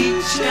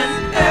each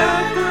and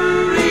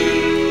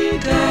every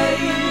day,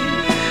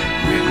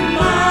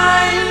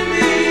 remind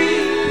me,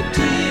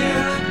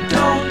 dear,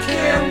 don't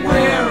care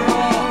where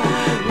or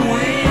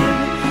when,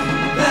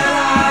 that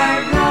I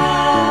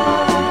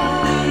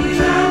wronged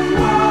and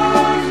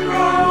was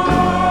wrong.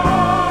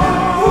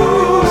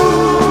 Ooh,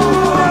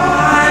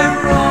 I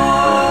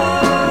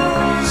wronged,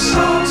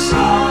 so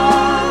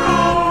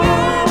wrong.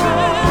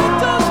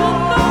 Don't you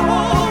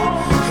know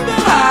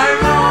that I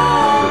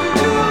wronged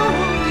you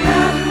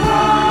and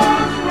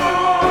was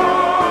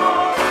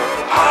wrong?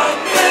 I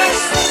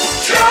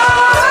mistrust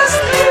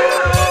you.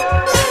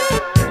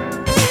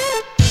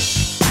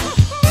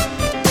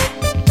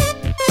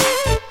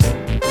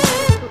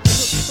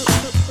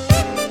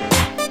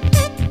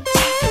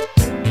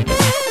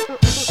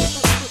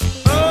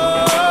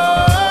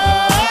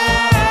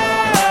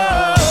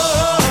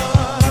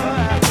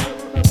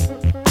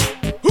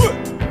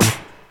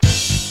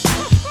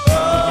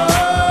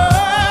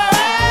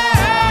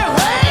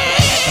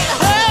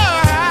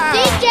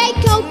 DJ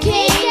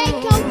Cocaine,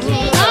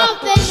 I'm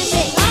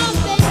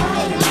finna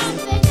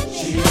make.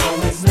 She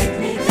always make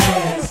me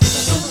dance.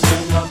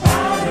 Something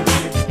about her.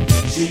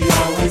 She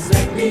always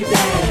make me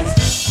dance.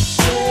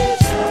 She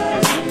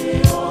turns me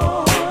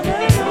on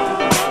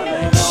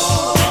and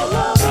all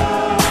about.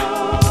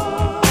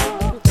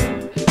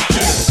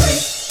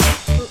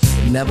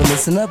 Never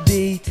missing a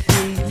beat,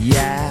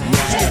 yeah.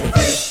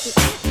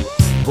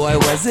 Boy,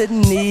 was it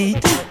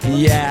neat,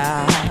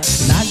 yeah.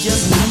 Not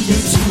just neat,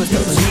 she was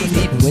totally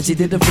deep when she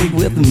did the freak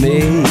with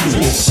me.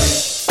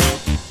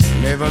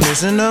 Never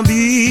missing a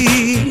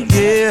beat,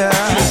 yeah.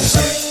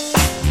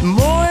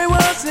 Boy,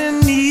 was in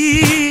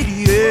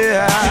need,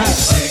 yeah.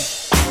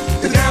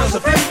 The girl's a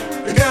freak.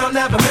 The girl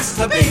never misses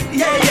a beat.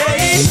 Yeah, yeah,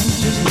 yeah.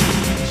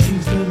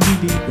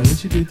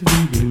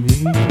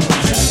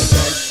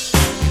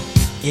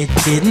 It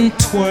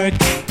didn't work,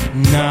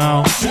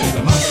 no.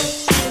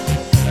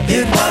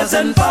 It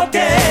wasn't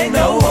funky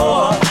no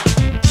more.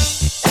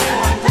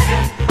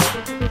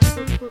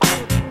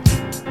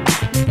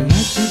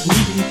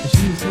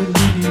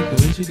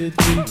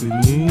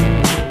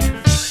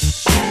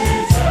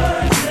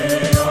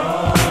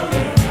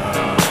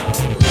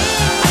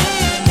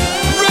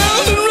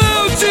 Round and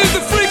round, she's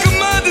the freak of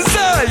my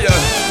desire.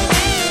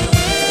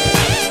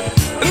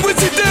 And when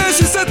she dance,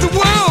 she set the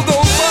world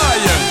on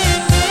fire.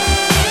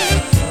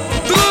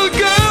 The little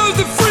girl's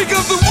the freak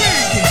of the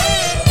week.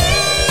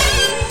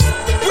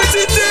 When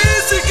she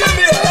dance, she give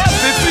me a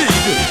happy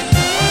beat.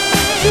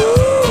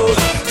 Ooh,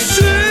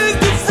 she's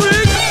the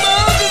freak of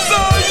my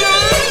desire.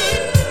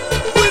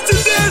 When she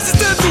dance, she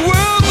set the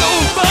world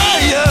on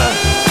fire.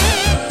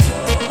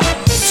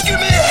 She give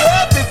me a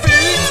happy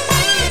beat.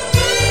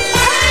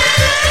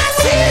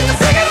 She's the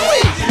freak of the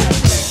week.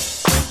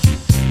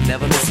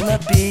 Never missing a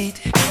beat,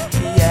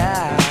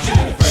 yeah.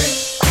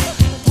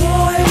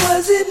 Boy,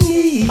 was it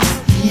neat,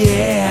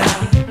 yeah.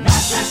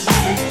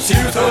 She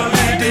was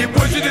totally deep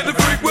when she did the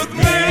freak with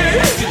me.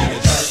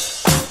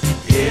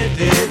 It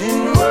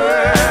didn't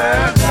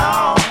work,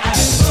 no.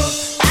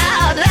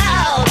 Out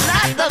loud,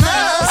 not the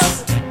most.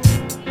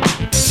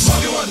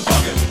 Monkey wasn't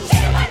fucking.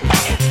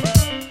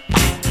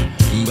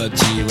 But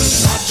she was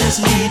not just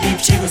knee deep,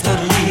 she was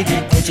totally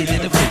deep when she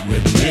did the freak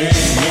with me,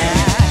 yeah.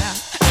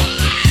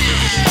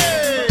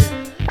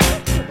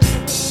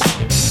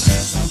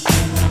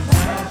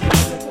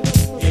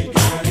 It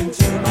got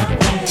into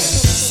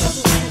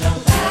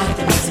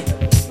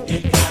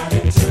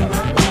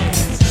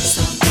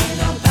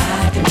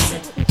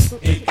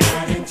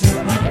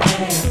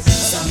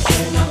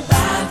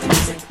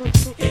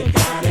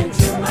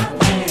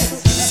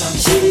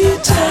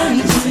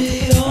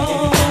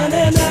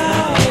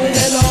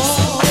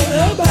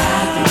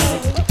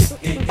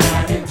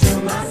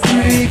my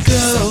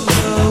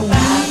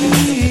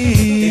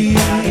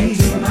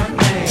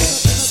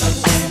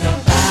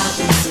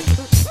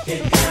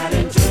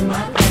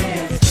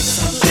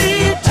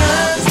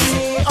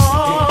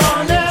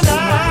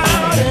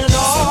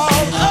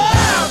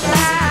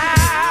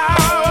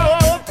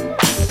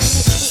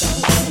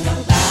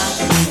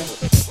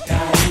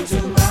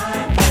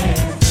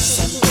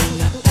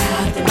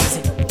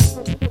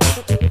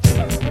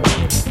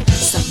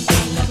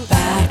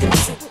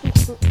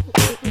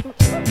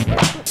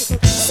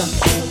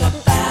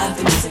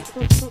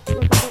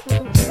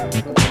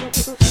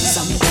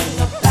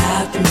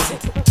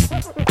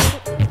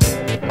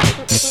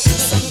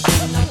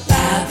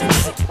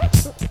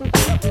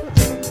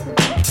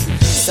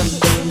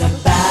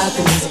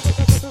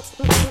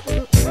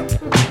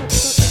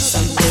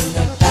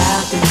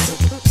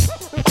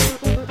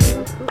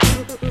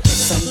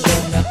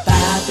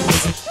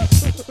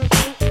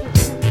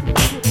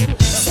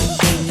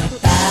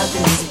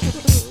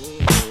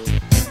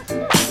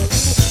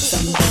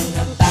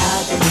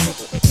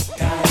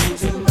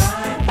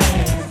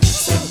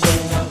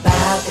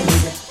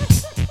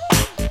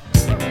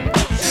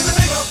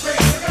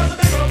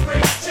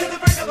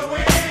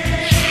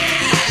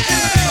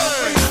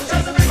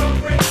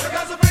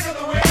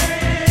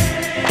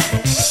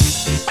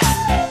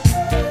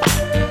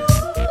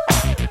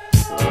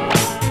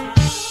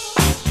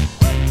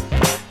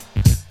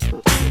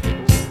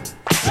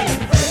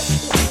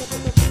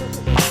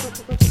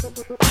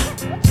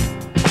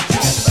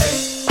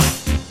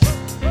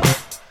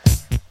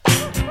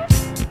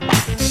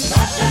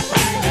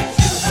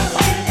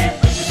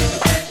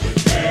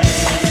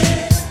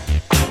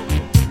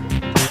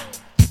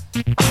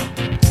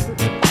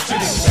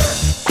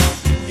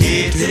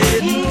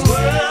didn't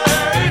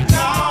work,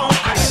 no.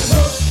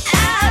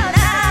 Out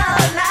now,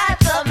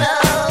 life of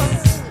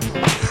us.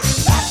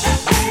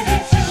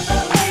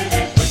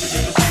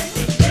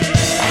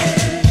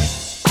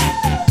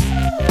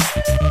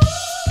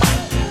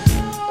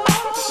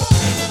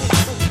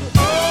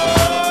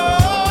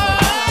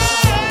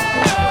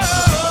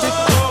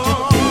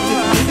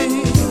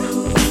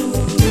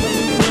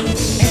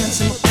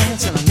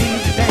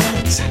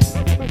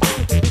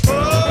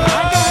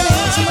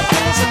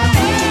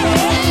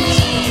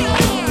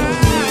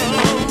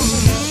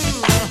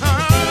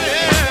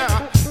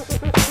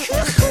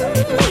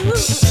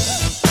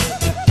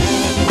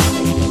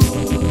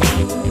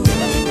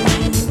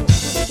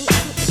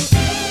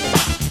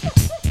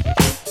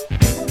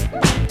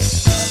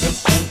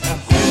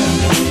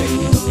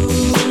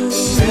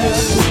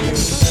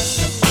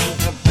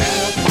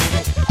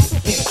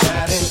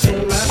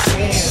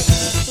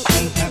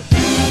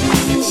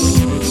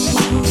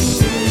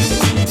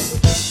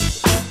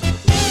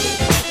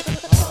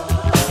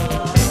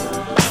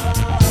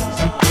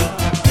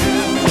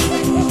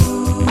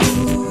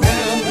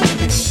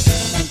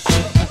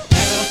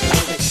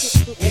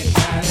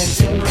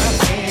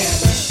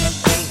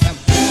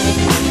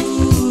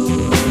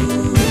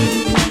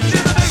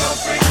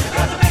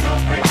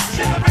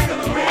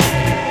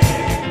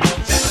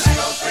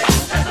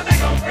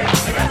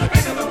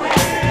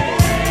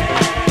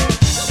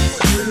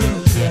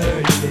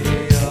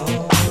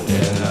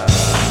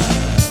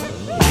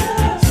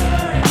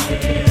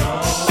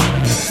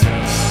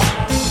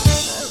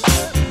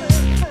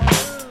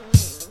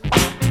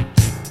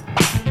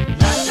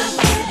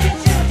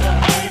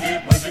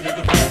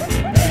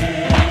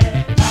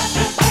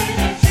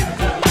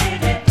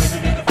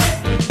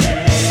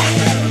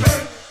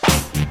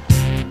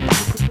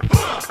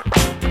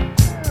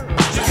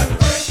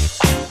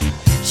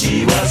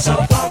 She was so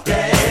funky,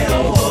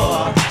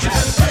 oh,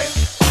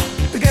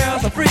 the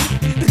girl's a freak,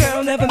 the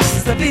girl never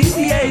misses a beat,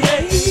 yeah,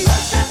 yeah.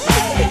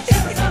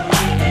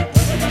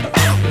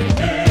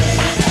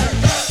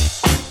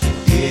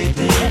 It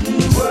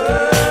didn't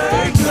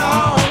work,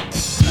 no.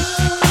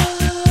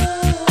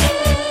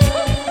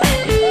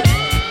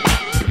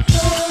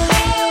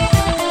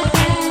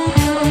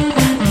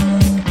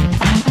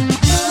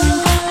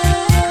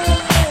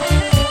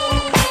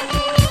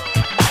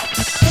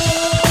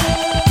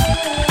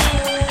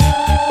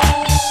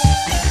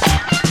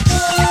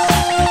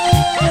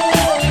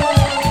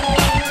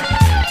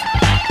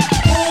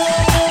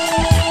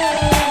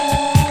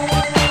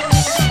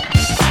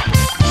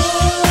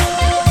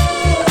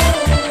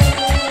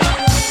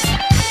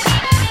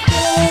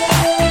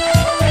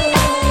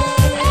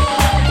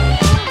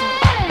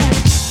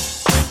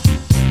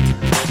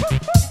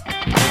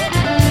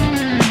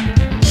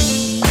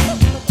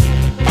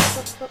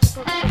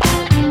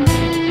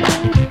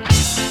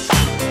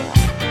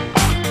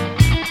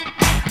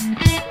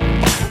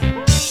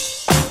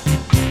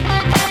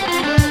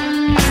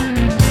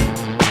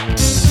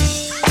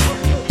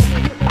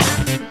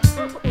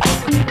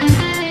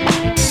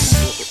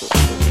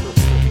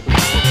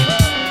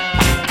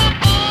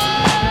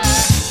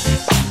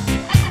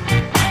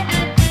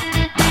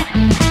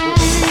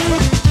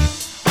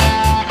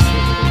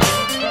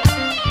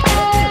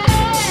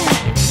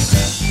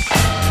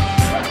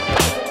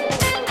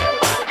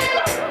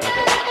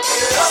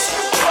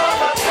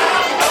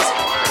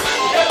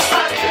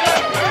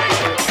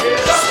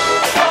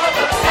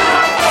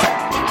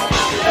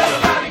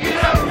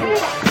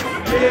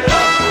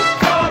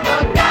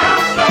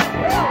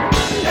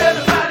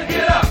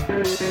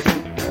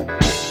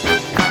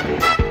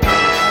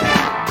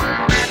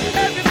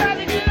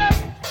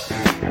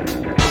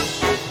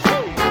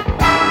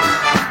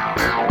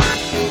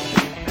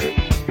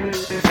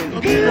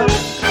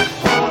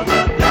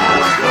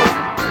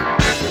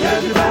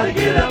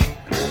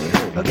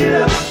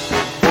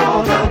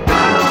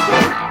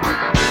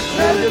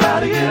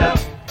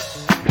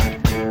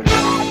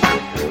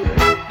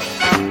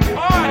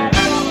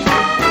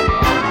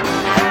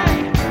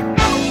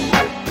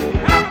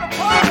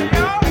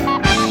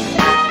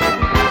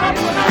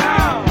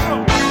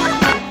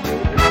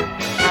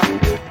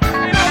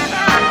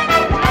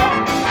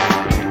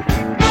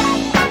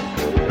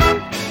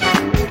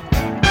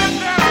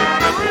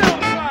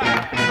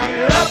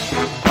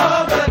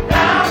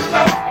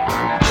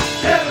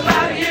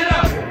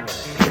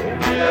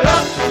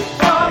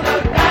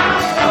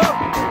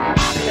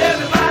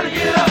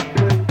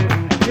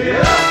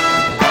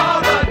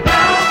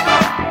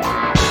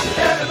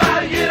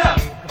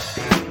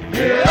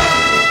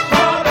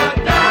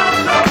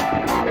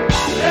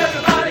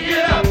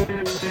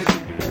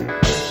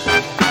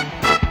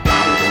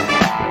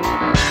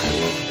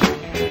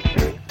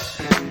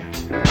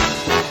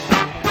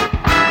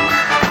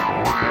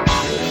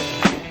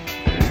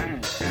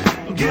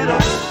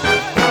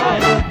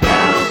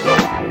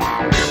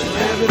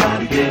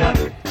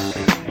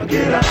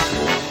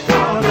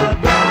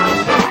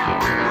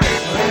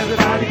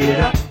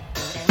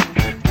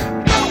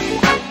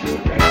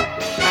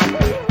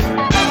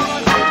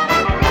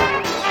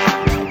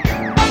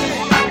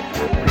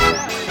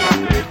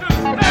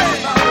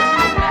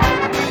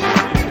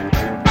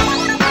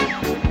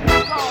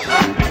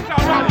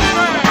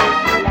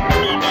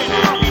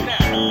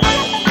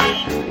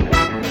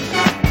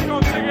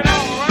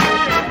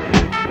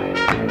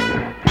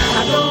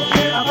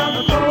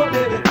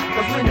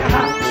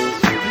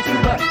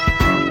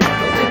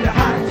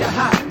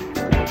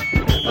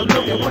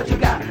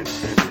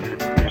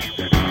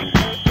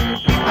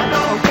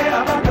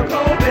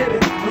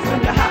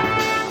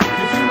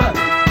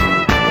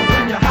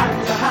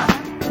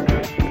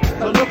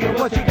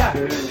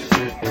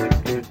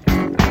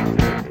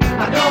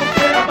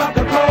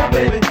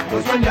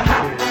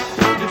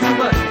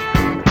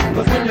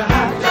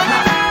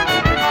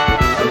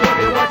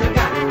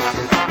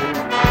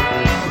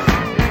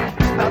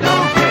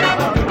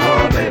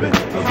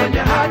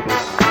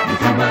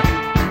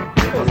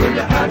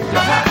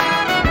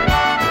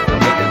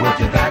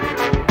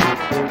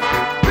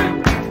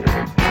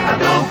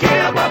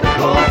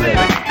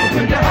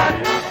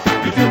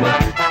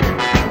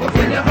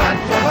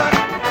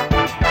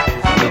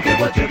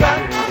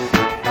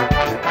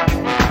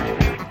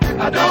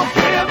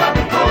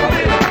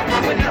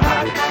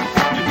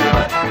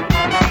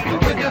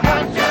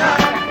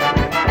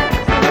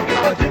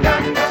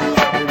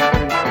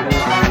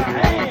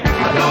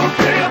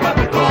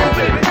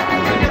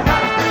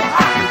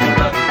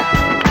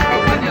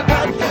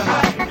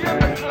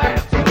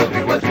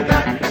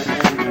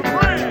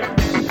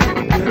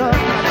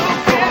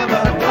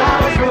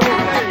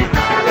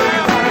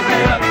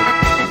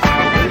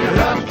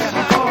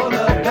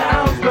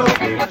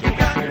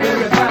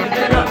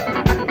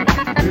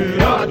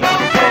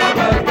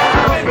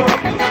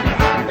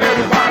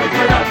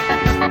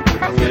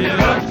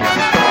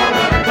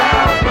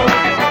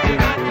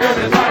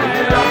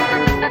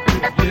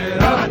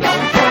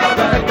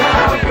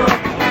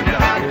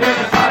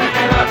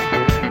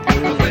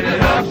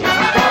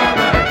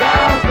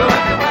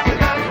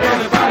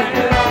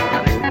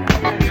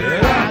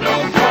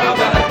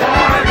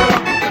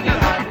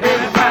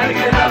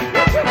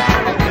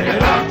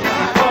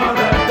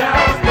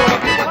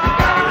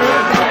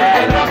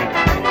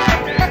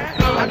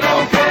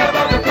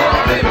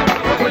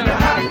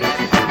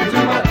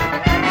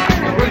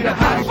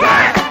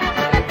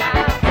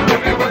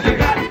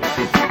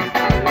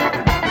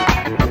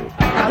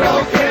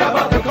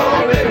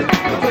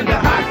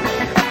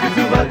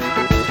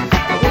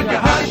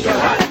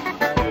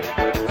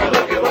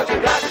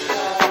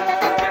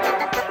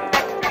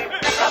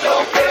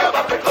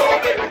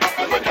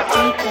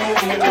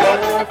 baby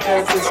love,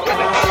 'cause it's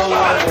all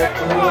that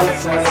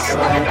pulls us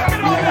like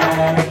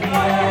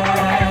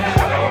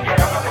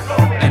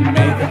and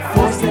may the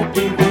force that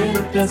be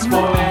with us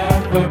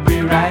forever be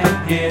right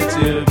here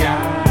to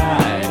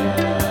guide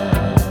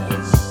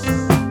us.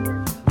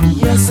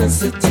 Your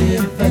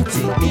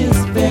sensitivity is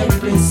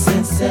very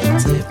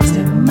sensitive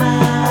to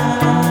mine.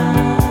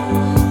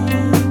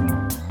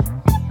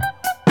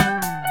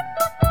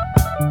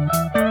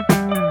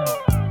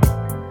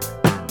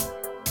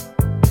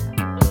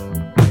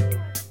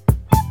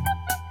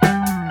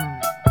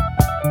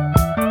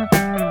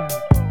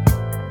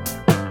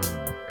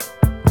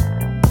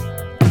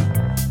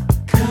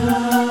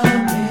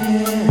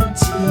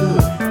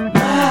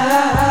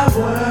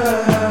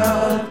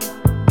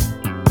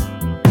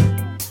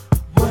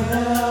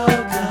 Welcome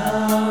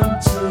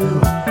to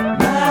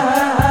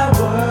my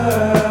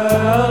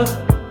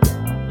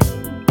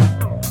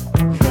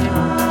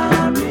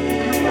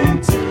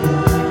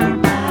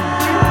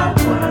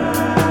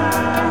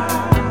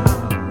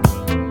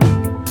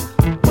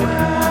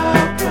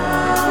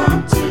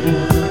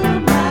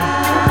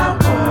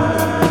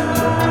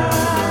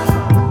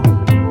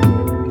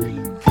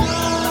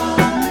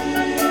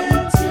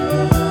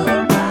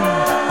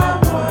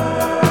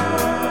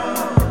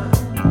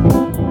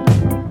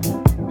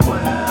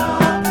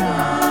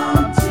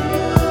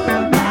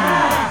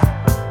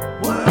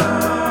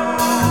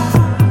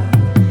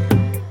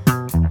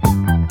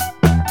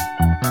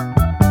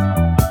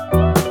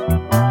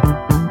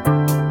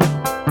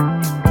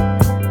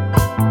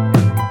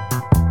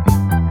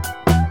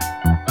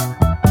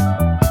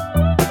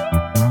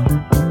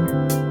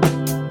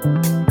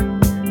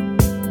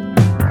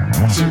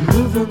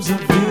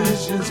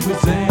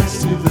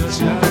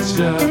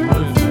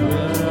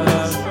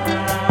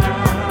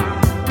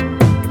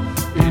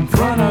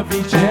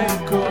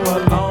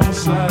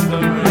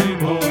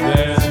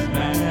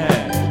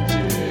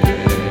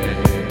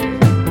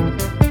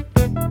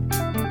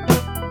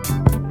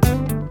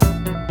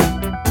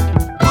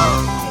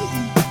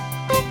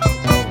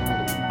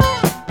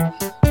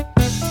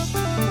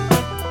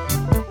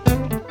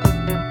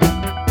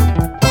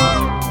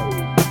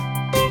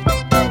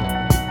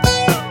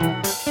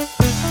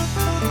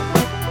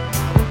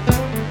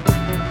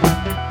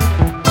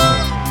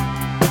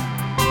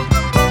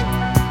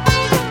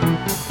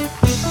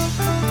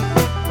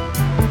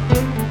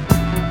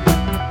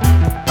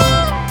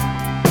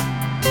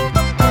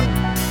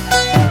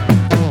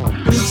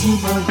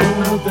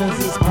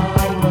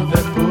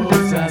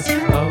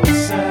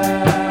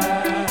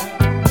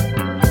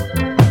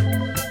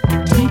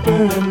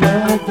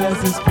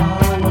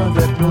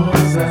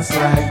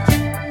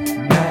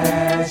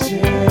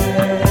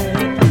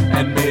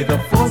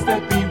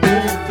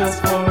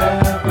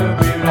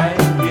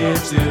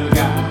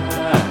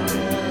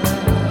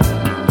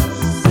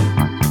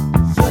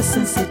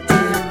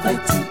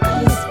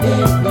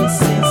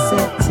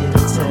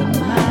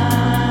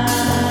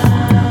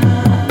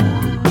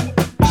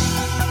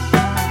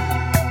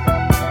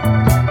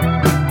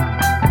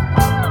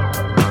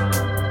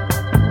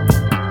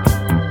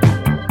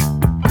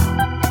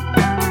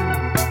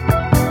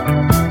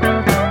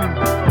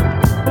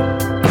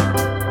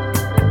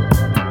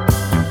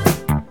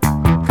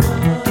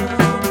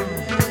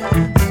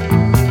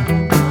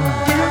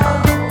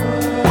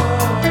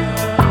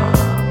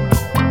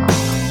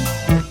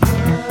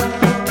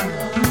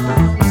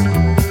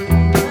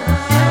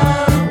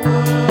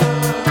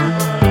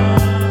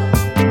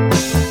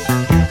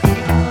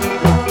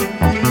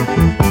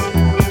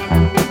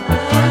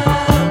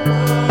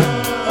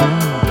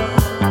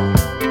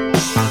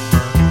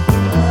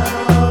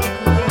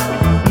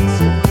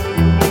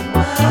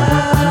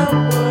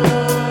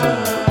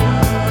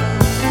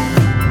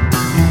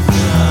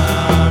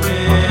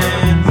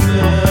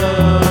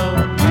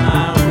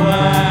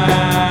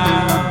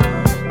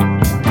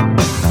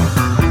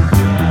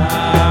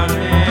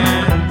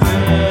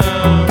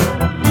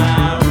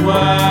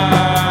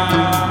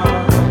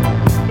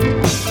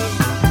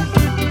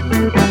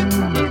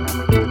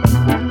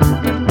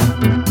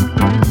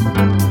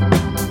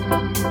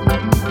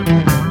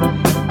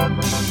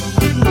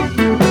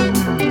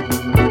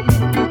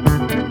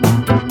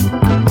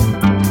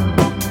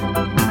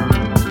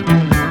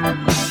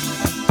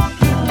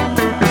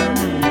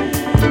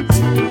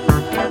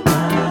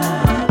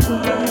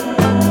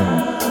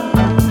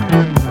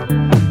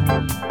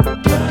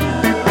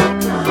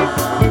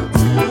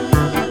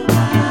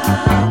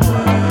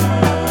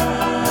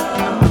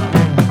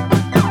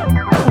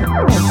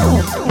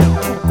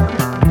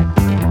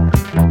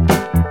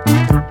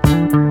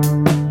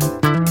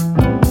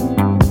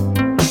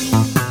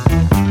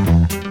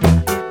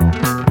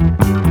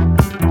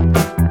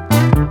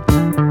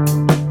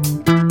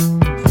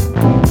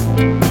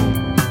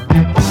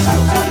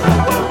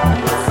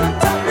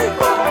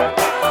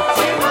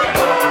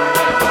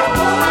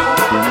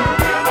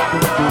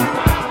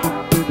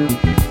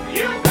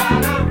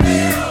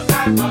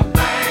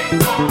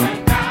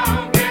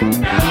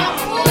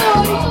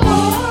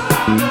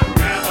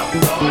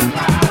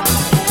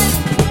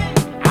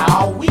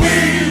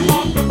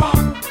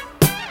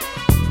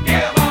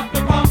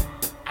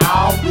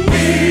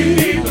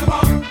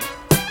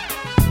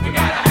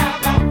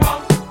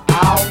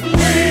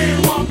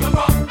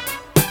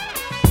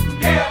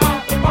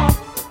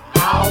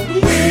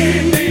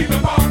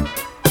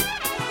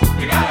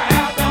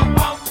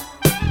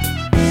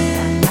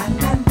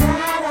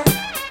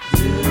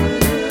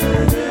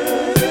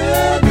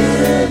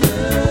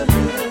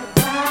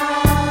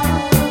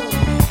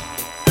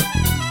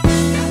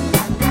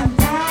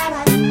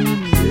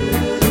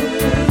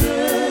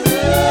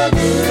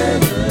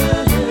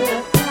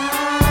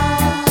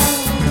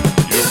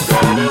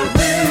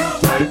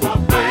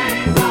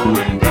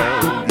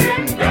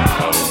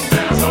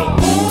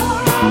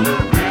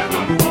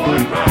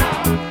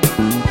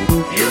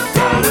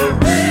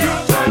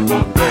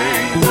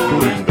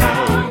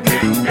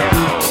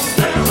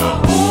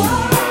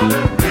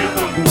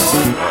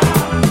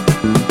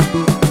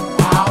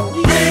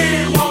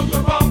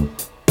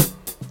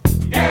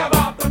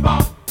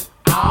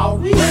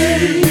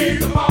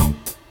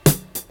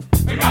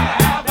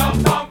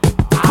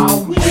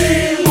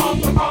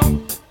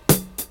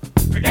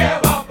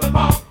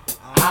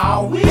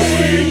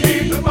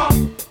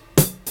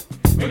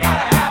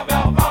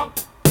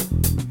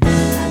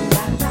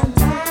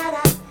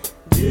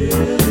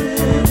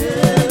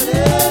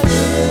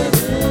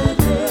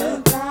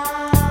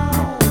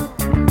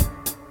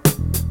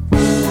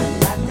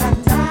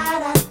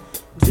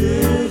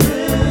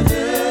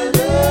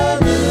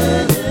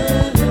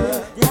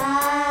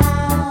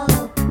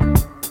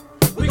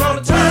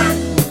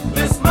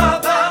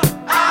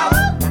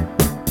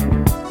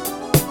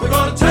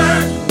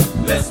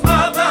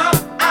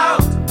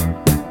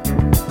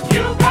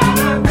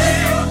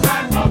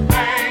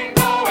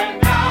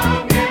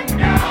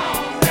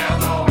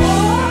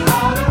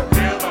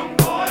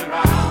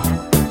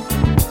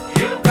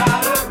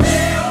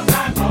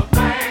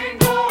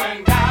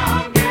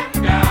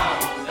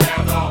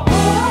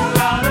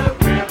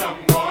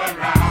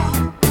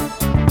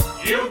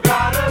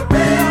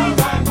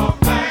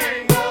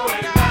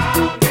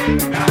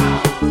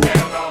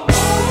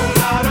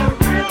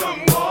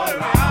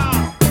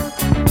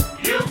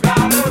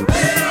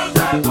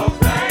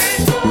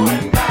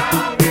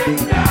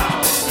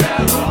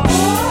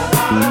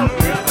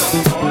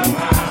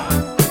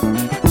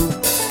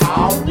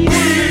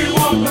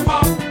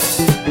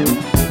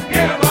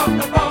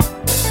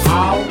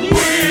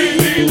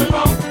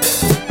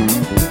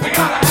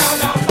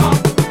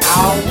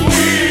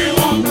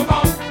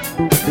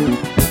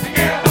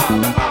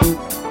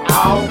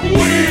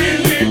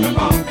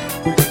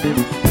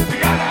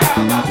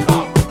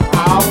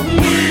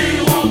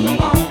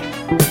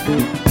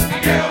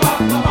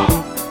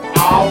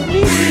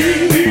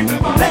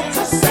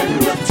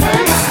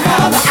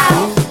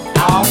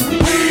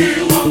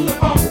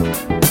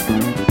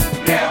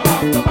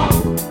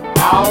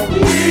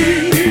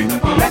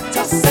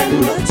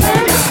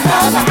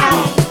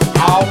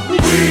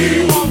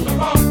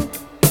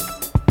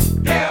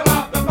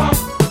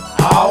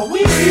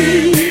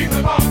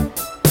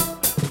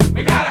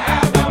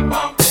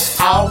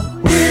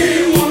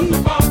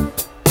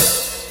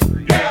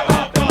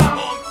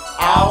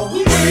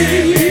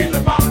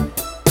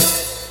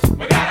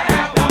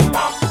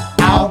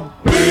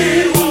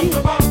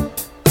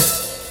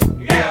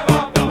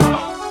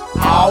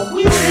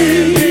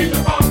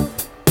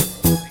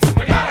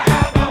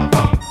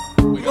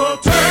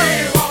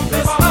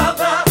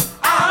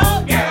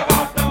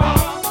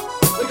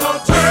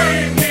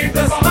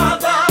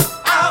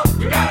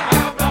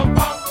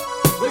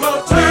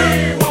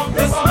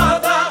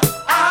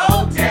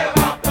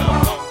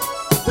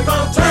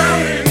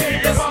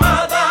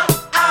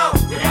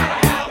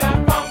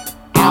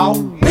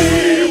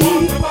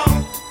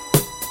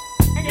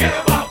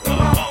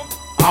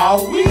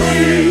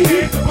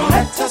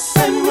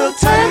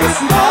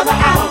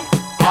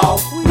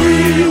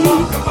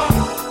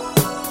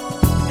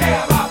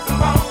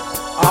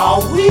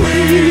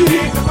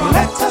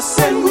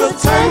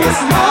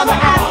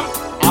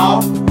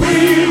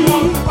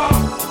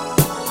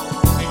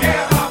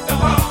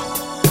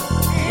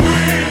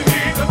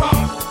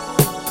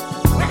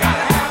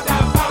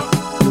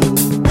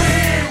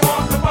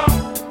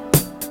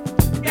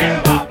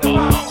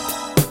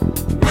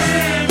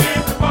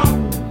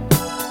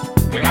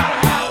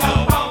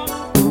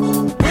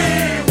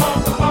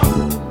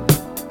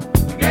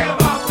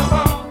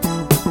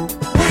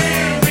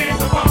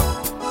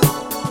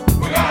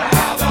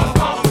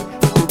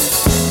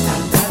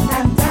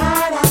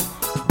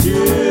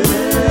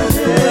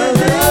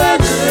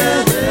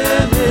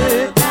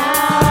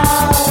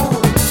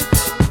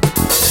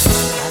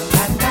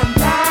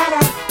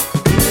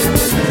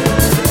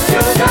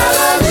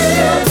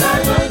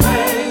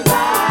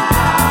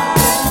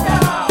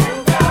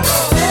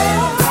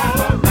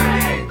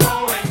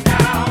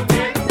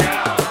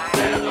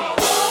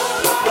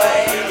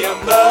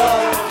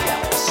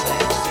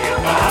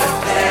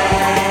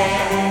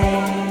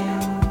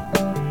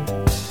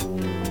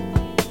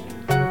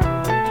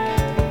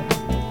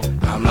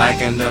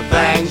liking the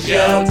things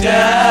you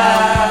do,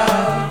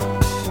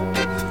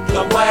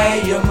 the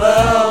way you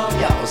move,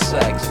 your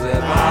sexy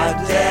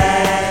body.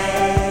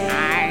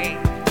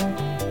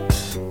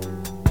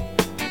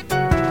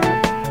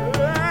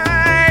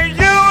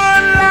 You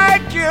would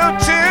like you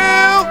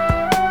too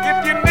if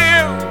you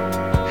knew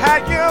how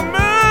you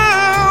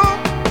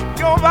move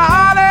your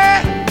body.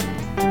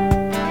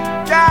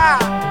 Yeah.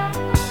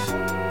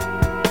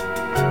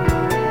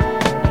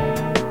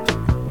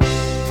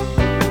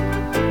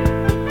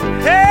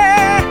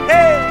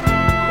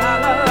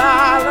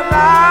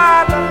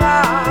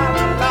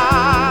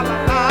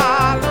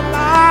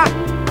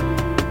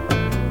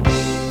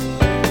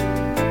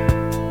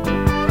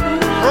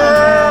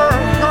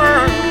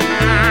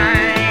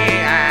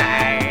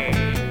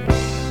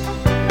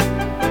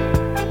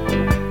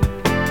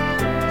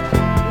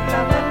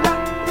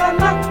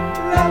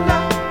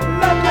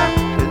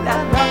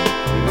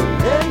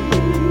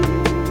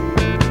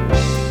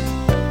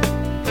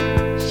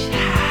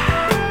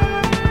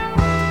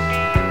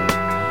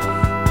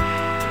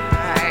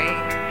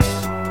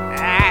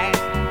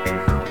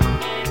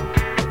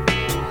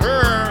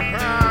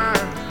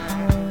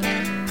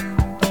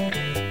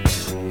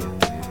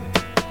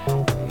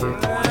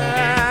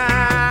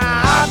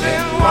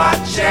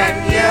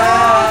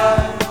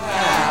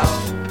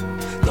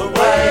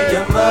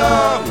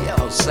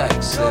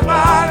 sexy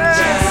body.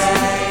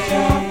 Take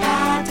your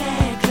body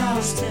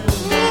close to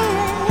mine.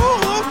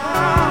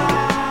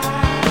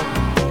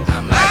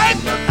 I'm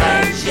liking the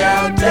things you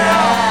do,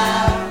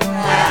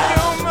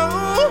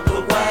 the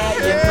way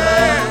you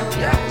move,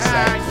 your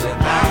sexy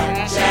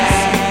body.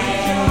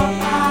 Take your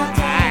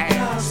body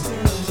close to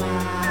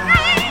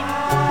mine.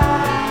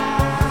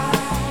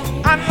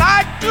 I'd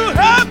like to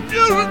help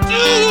you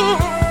do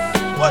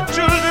what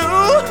you do,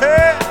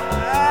 hey,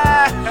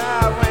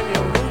 when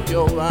you move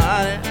your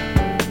body.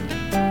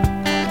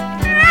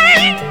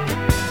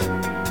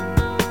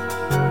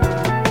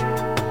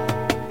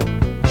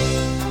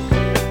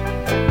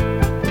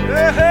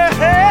 Hey, hey,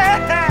 hey,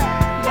 hey.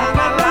 La,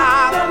 la, la,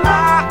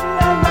 la, la,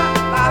 la,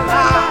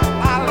 la,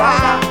 la, la,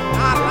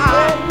 la.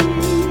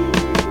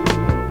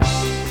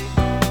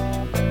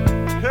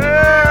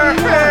 Hey,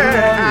 hey,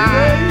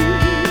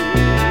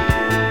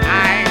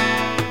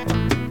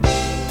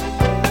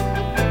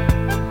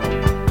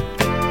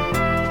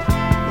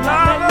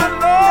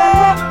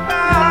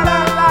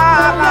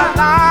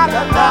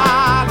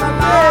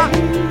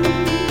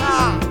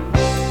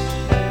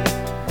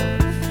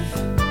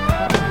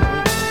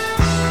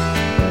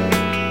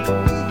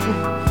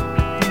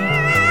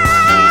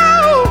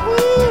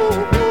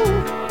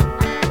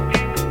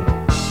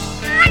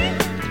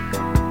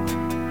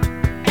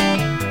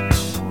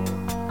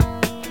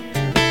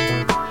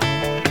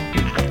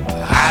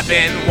 I've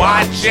been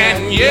watching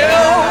you,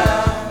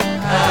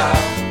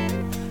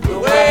 the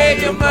way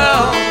you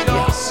move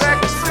your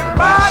sexy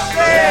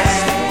body,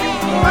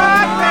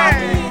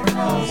 body,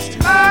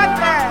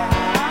 body,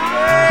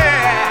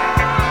 yeah.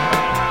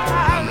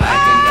 I'm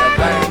liking the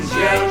things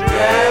you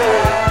do,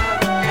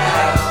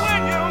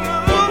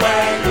 the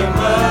way you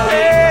move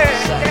your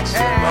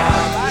sexy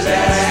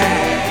body.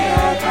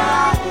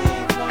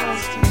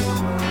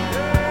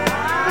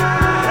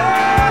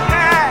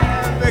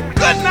 They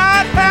could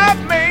not have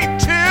made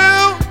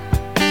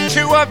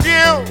two of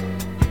you.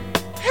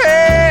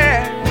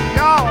 Hey,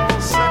 your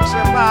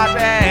sexy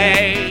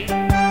body.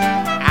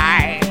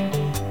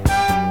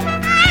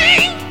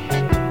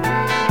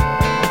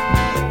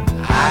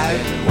 I've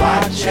been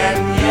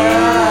watching you,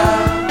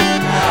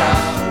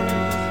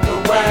 the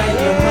way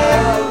you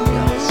move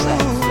your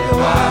sexy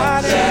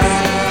body.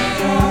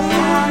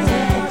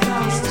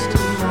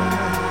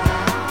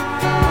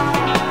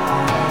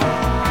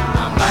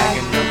 I'm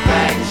liking the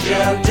things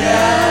you do,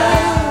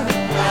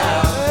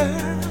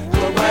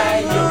 the way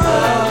you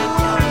move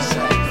your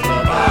sexy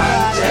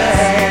body.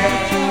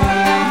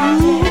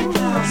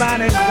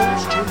 Body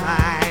close to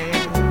mine.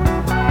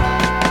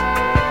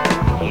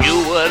 You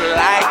would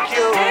like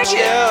you if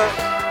you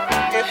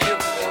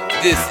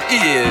This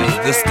is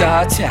the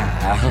Star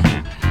Child.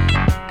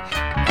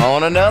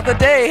 On another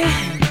day,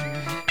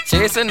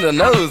 chasing the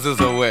noses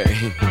away.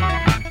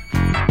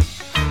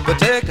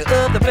 Protector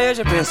of the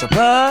pleasure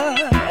principle.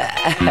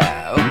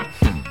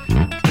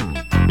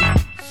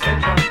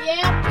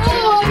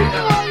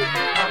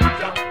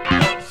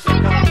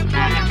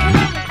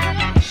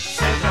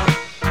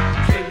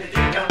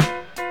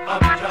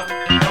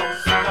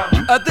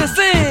 This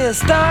is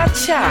Star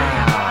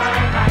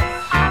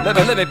Child.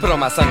 Let me put on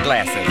my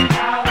sunglasses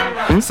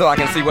so I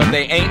can see what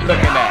they ain't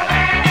looking at.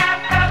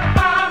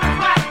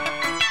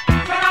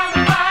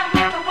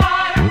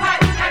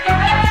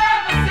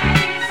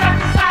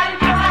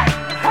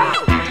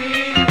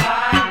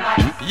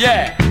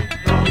 Yeah.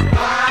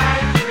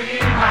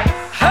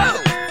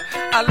 Oh,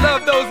 I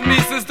love those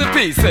Mises to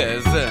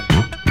pieces.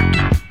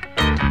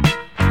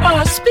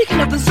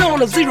 Speaking of the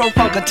zone of zero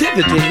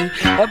funkativity,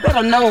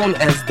 better known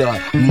as the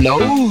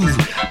nose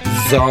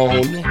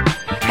zone.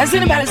 Has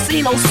anybody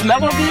seen or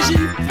smell or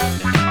vision?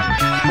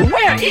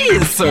 Where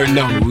is Sir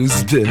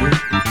Nosed?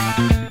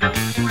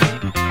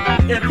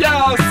 If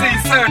y'all see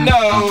Sir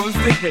Nosed,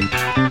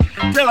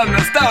 tell him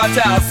the Star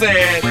Child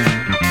said,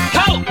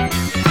 "Ho!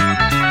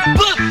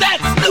 Put that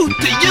snoot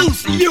to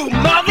use, you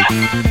mother!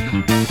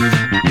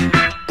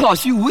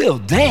 'Cause you will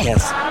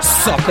dance,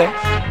 sucker."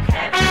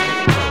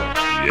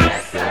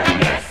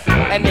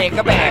 A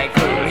nigga bag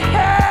cool.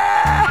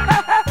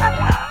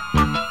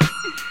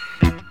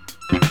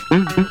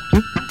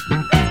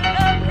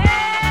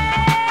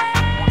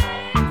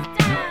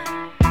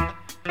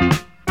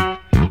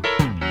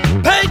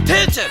 Pay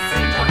attention.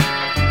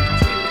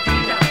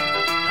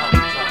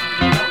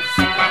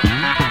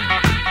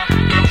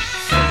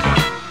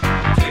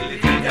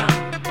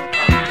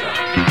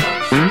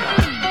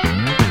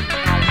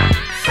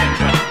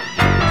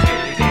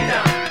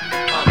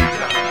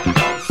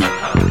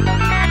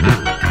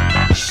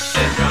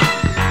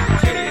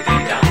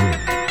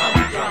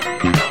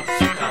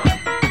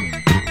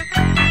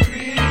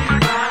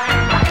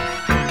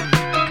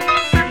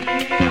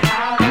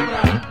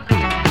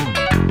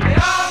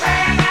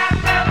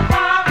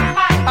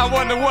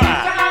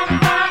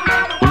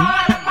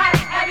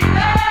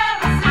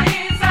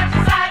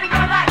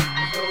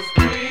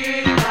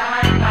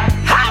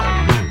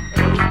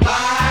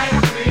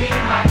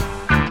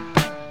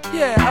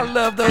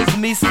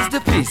 Mises to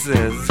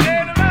pieces.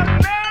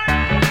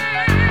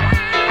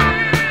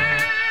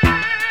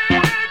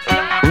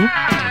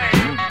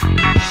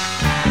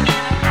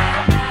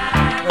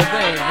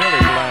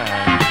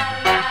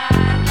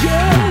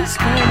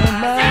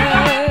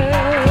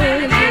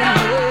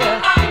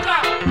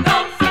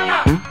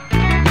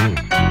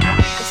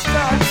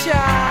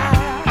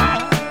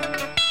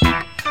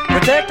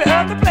 protector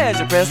of the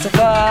pleasure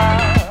principle.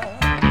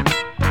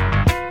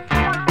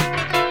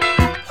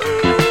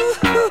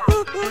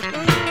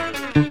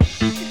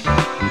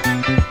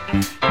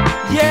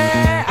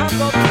 Yeah, I'm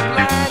gonna be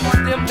blind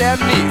with them damn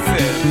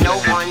nieces. No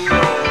one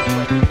knows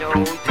what the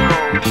nose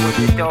goes, what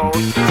the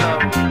nose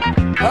goes.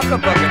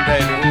 Huckabuckin',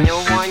 baby. No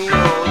one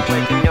knows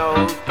what the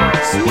nose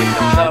goes, what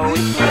the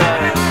nose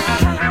goes.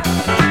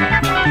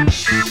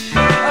 A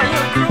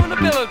little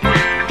croonability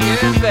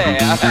is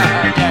there.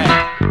 Yeah.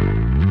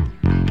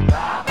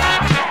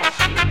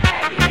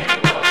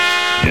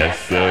 Yes,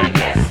 sir,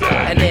 yes, sir.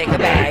 A nigga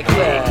back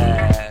club.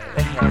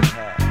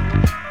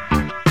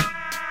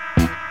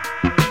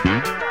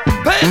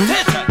 Pay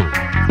attention.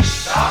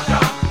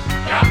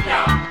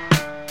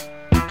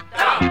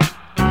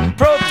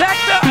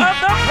 Protector of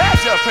the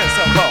pleasure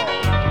principle.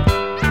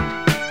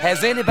 Has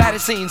anybody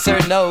seen Sir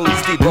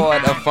Nose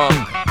devoid of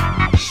funk?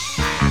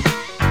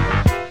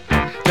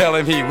 Tell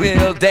him he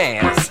will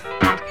dance.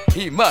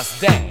 He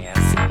must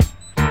dance.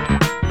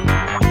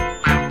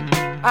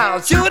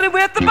 I'll shoot it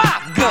with the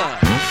pop gun.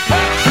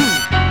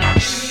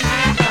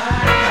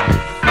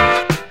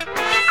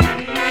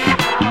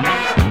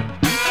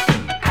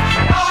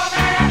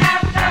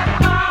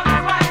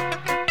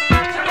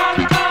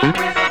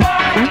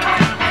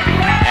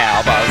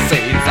 Alba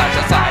seems such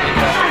a sight in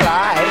your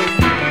life.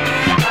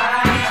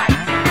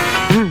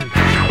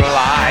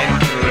 Blind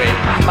great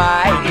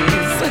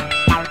mice.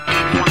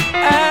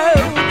 Oh,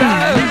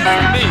 those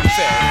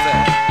nieces.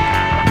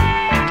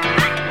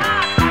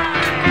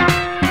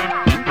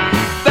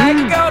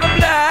 They're gonna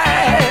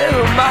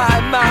blow my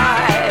mind.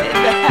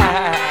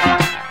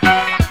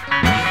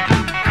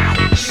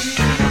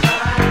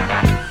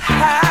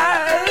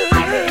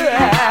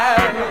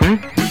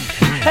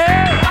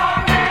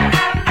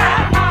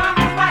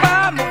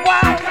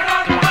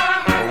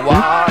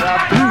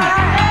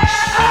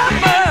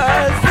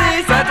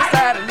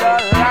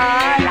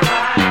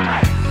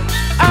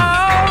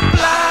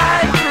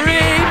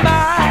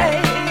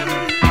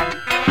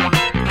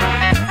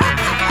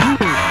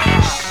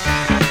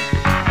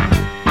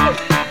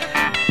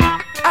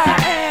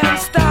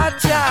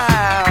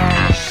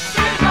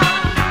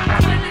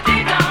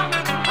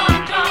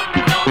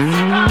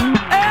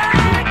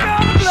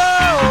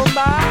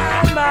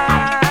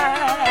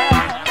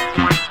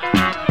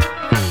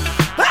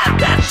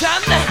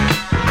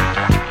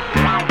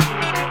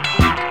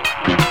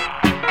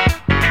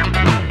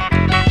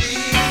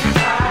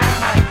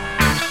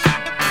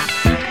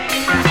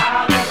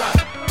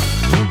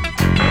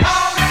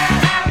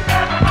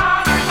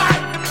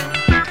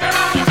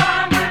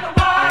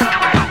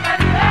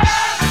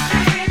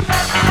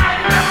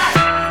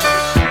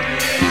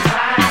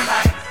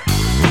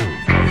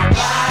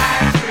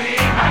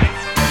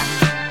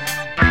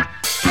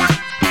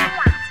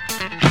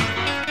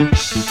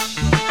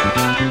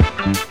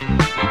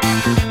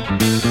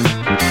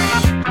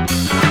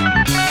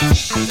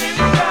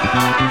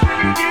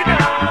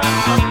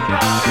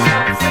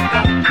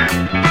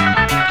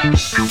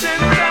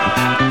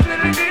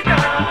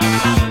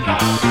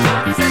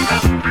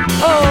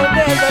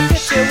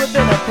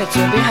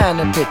 Picture behind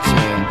the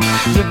picture,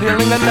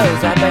 revealing a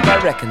nose I think I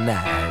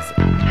recognize.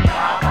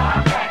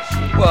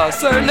 Well,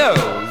 Sir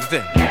Nose.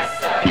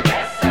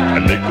 I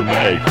make the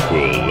bag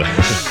full.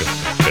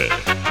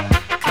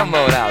 Come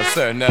on out,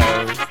 Sir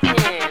Nose.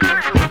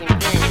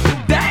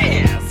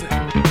 Dance!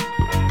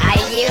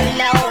 You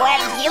know what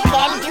you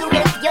can do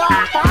with your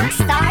funk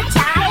star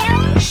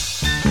child?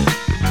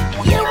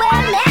 You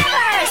will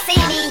never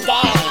see me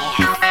dance.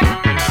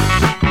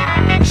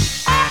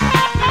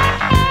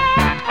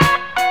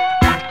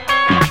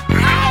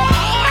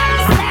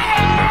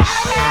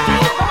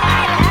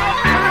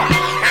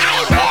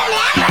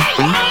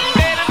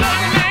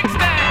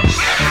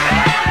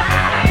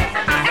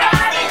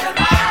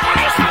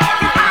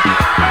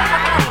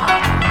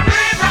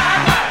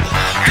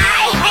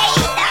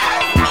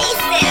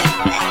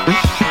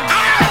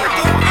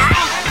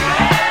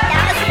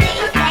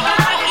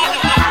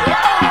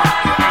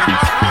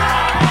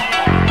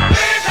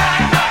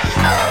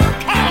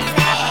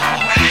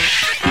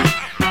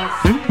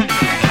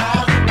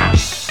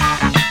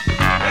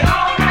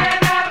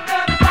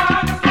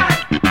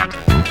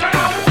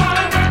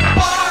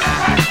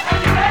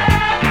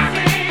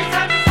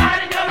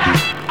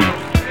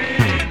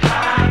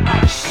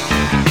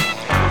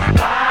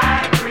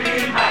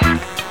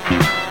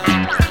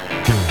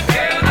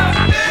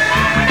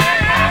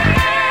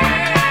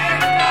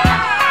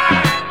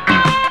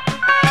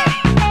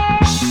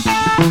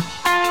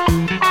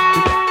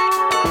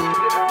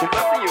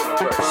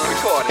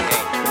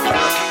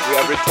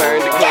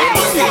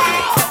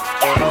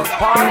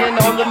 Partying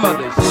on the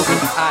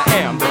mothership. I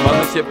am the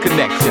Mothership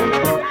Connection.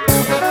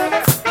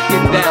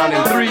 Get down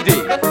in 3D.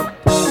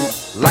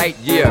 Light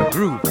year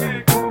groove.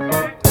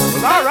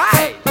 Well,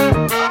 alright.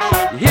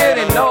 You hear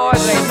any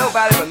noise? Ain't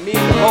nobody but me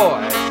and the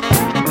boys.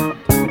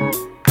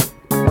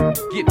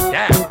 Get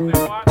down.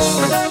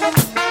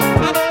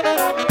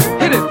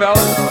 Hit it,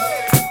 fellas.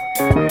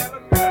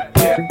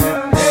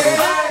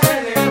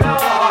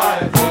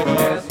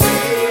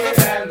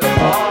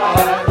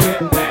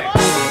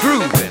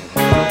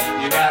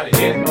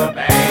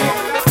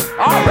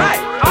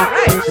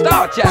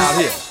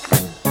 here.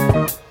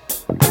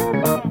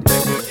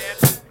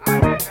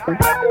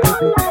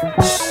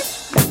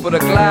 Put a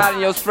glide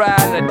in your stride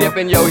and a dip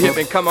in your hip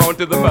and come on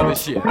to the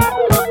mothership.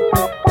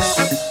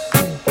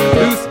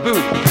 Loose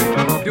booty,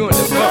 doing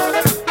the bump.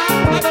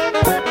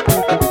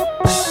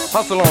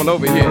 Hustle on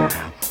over here.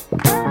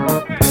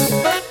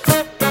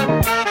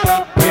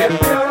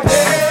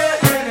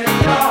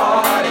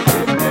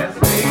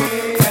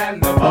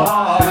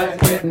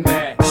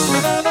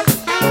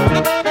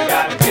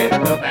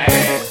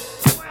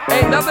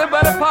 Nothing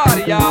but a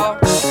party, y'all.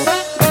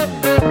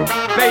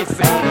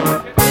 Basic.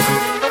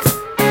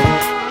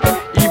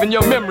 Even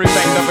your memory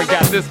bank never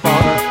got this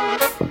far.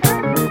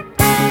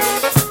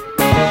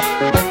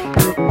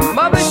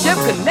 Mothership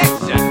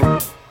Connection.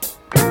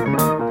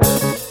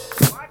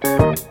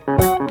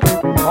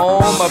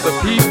 Home of the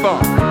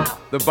P-Funk,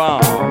 the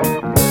bomb.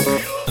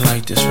 I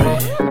like this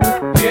right here.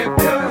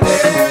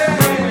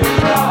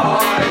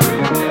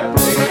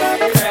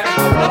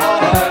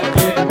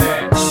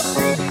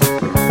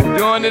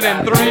 Doing it in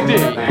 3D.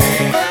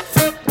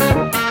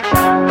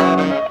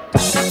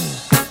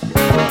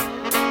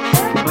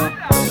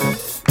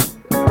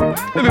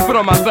 Let me put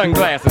on my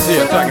sunglasses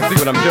here so I can see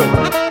what I'm doing.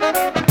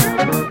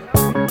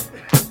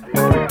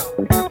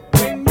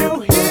 When you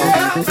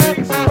hear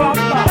things from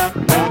up,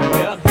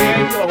 well, hear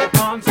your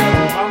concert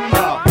from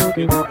up.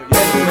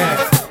 Yes, man.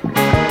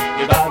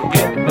 You gotta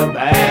get in the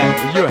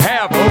bag. You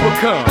have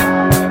overcome,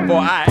 for I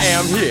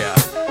am here.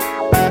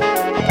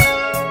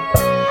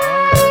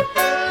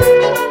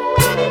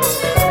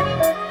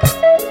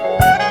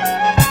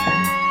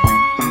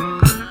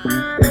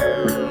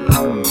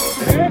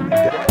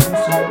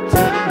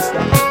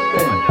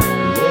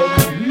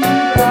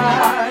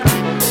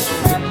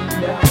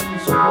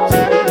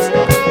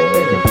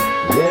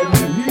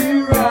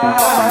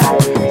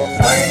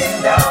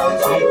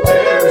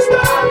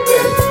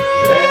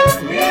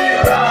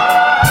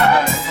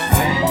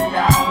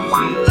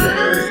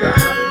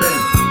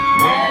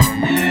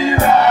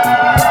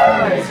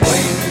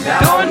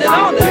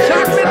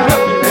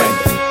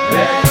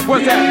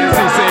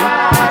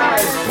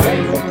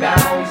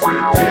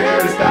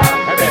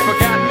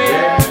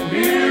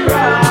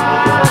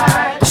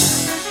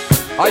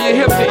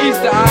 Hip to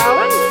Easter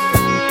Island,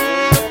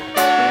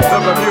 the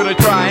Bermuda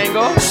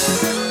Triangle.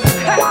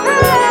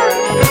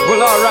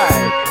 Well, alright,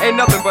 ain't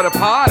nothing but a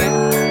party.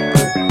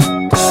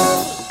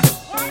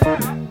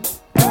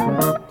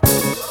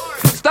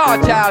 Star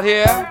Child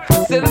here,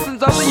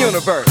 citizens of the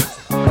universe.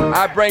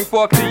 I bring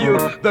forth to you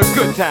the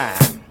good time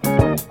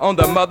on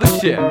the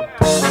mothership.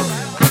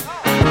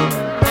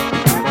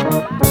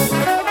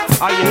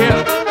 Are you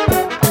here?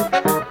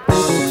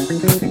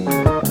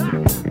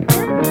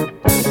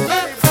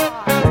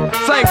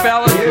 Sing,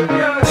 fellas.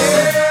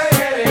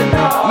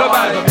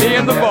 Nobody but me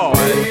and the boys.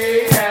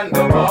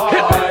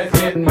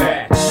 Hit me.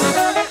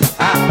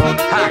 I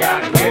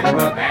gotta hit the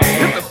bang.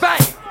 Hit the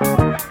bang.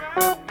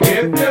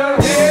 If you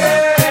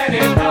hear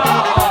any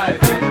noise,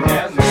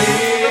 it's me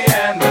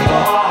and the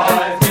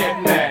boys. Hit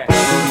me.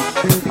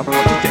 I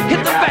want you to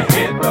hit the bang.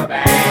 Hit the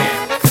bang.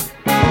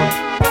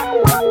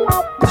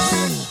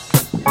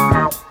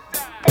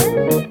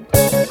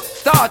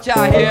 Star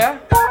Child here.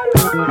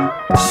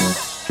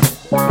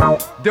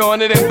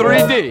 Doing it in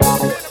 3D.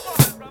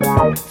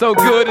 So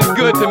good is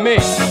good to me.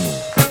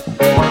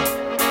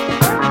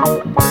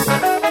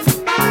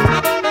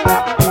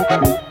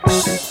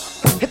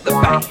 Hit the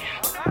bang.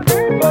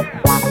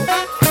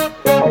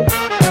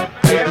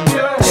 If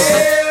you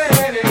hear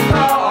any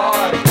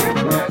noise,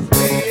 it's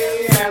me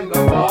and the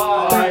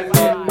boys.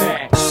 Hit me.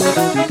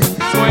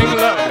 Swing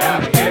low,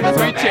 hit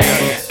sweet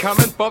chance.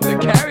 Coming for to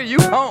carry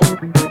you home.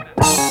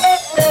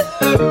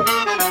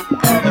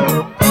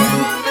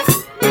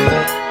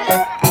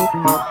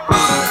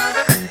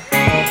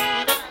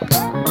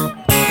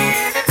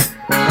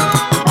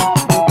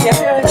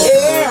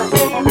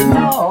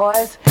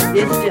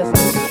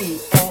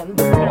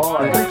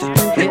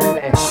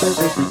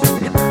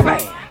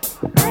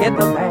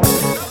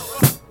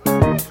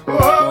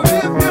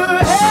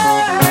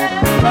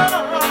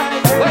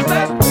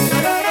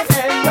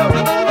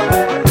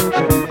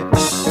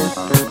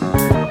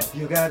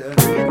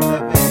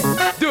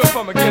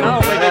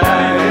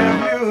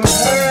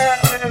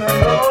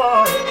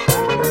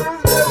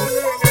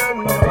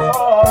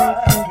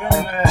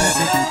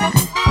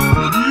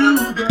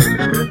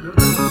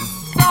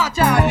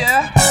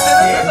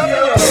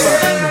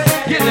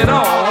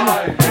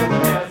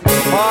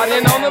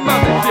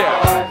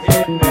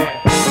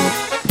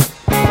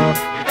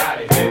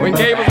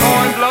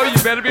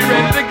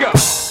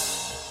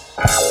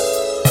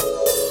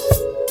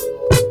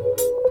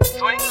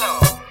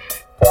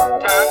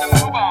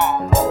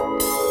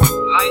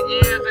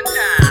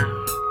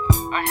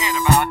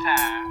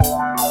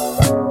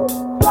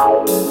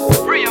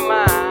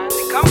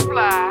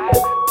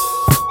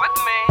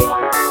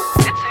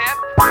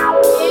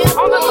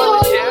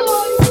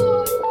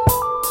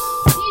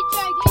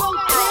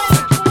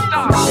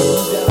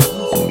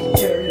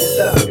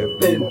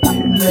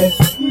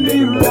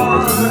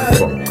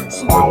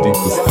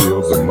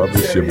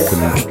 Mothership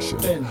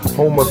Connection,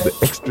 home of the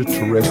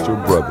extraterrestrial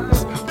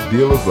brothers,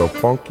 dealers of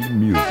funky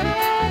music,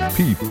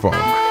 P-Funk,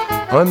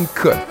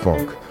 Uncut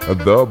Funk,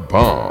 the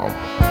bomb.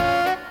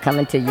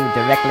 Coming to you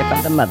directly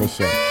from the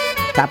mothership.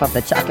 Top of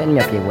the chocolate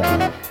Milky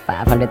Way.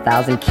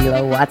 500,000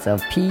 kilowatts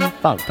of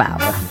P-Funk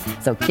power.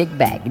 So kick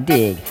back,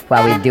 dig,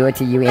 while we do it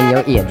to you in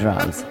your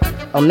eardrums.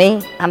 Oh,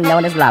 me? I'm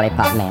known as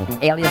Lollipop Man,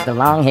 alias the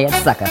long-haired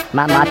sucker.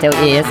 My motto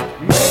is...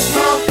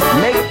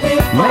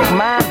 Make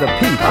mine the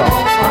P-Funk.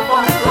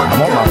 I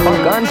want my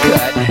funk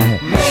uncut.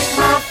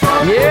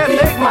 Yeah,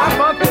 make my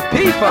funk the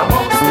P-Funk.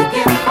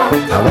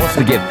 I want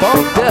to get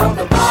funked up.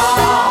 I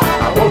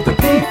want the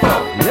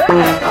P-Funk. Yeah.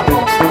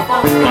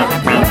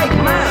 Make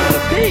mine the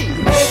P.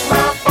 Make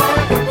my funk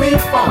the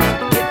P-Funk.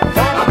 Get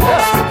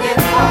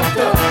funked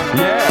up.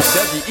 Yeah,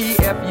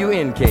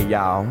 WEFUNK,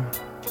 y'all.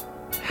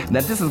 Now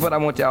this is what I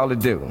want y'all to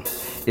do.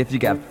 If you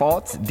got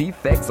faults,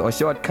 defects, or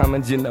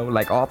shortcomings, you know,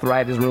 like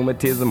arthritis,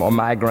 rheumatism, or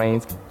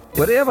migraines,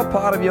 whatever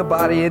part of your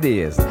body it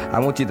is, I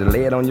want you to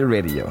lay it on your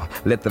radio.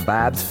 Let the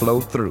vibes flow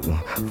through.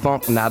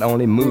 Funk not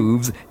only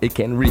moves, it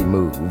can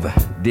remove.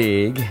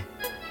 Dig?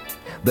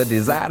 The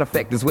desired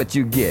effect is what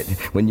you get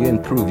when you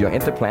improve your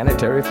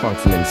interplanetary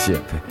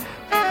functionship.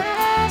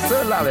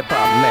 Sir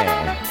Lollipop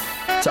Man,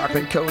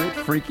 chocolate-coated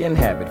freaking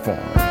habit form.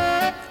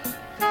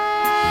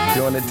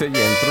 Doing it to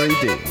you in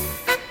 3D.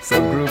 So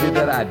groovy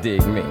that I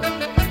dig me.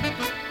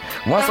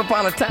 Once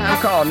upon a time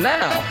called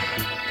now.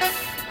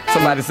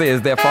 Somebody says,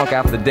 is there funk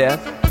after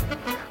death?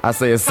 I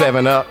say it's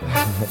 7-Up.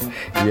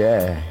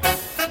 Yeah.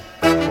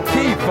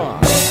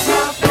 P-Funk.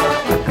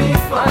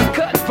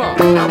 Uncut funk.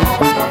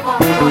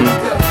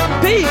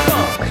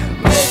 P-Funk.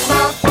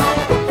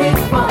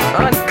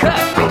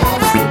 Uncut.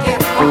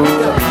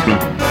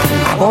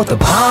 I want the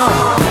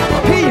bomb.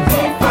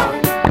 P-Funk.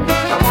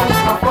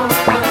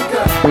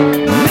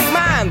 Make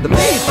mine the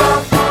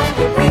P-Funk.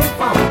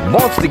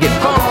 Wants to get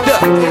funked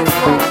up.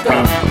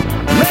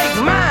 Make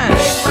mine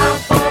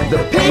the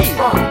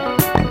P-Funk.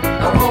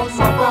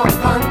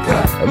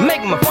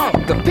 Make my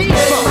funk the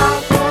P-Funk.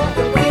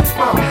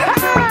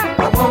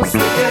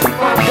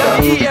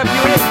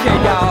 WEFUNK,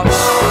 y'all.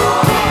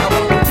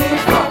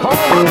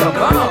 Home of the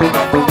bomb.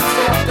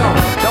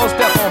 Don't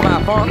step on my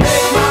funk.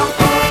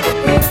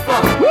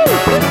 Woo,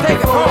 let's take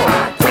it home.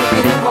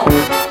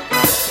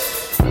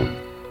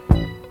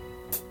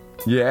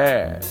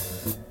 Yeah,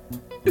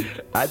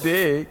 I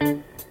dig.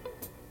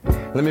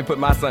 Let me put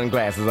my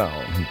sunglasses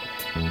on.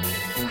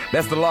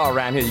 That's the law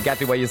around here. You got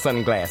to wear your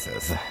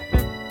sunglasses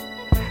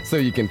so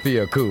you can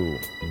feel cool.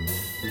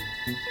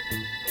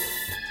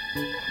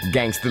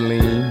 Gangsta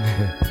lean.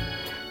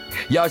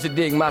 Y'all should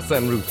dig my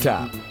sunroof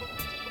top.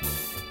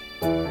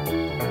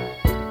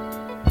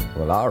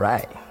 Well, all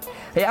right.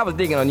 Hey, I was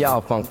digging on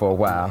y'all funk for a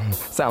while.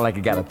 Sound like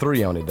it got a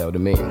 3 on it, though, to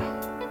me.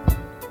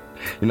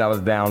 You know, I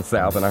was down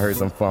south and I heard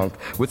some funk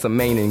with some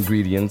main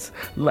ingredients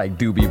like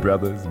Doobie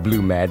Brothers,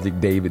 Blue Magic,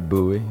 David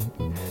Bowie.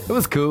 It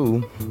was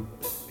cool.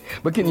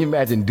 But can you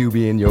imagine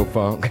Doobie in your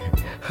funk?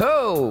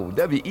 Ho!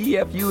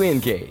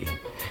 WEFUNK.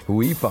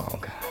 We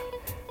funk.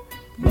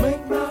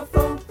 Make my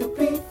funk the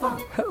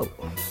P-Funk. Ho!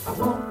 I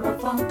want my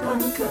funk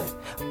uncut.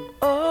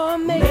 Oh,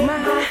 make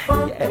my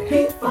funk the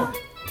P-Funk.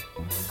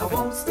 I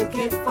want to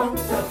get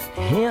funked up.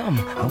 Him,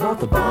 I want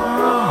the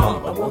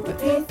bomb. I want the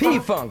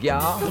P-Funk,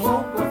 y'all. I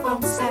want my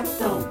funk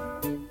stepped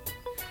on.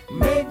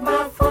 Make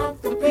my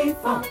funk the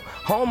P-Funk.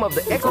 Home of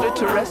the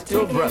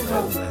extraterrestrial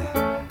brothers.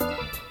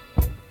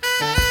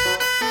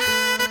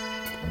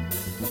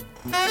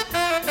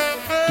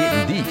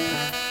 Getting deep.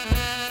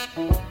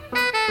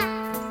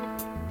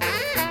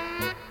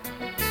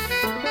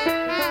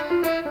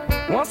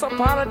 Once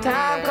upon a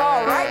time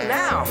called right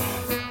now.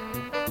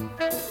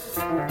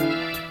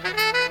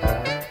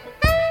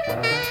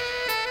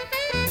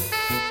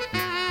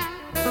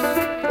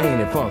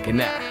 Ain't it funky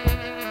now?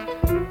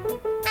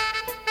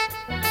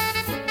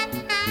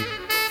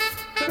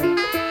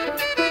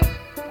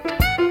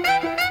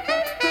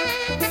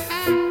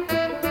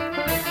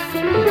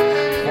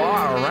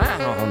 Far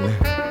around.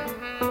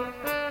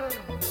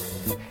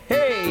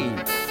 Hey,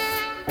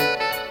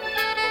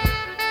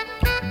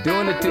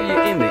 doing it to you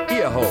in the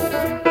ear hole.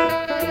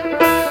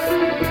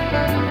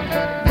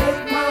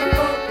 Make my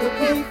funk the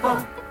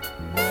P-Funk.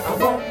 I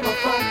want my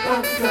funk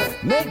uncut.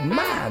 Make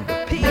mine the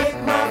P. Make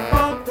my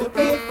funk the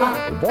P-Funk.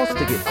 It wants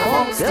to get I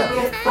want funked to up.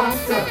 get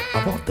funked up. I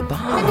want the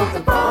bomb. I want the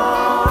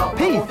bomb.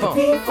 P-Funk.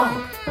 P-Funk.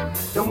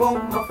 Don't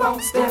want my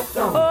funk stepped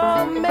on.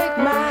 Oh, make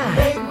mine.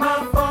 Make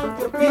my funk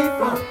the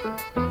P-Funk.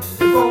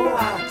 Before I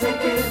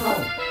take it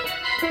home.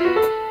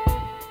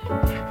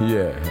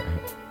 Yeah.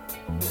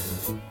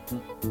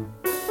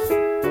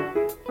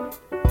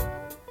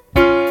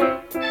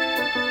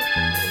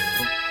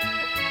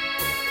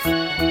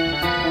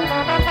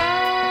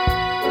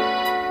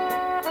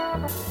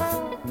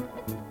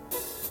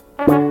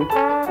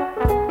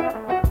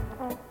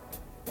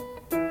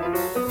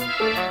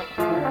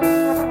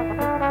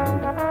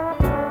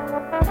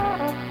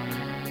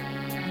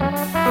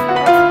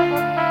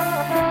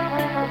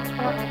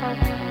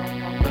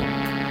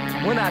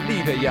 When I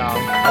leave here, y'all,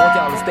 I want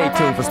y'all to stay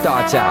tuned for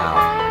Star Child.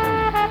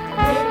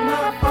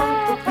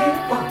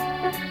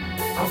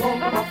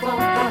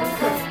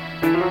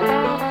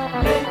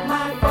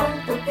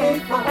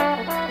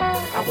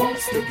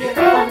 to get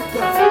funked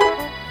up.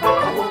 I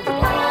want to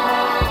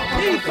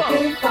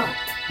P-Funk.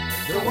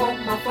 Don't want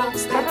my funk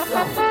steps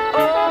up.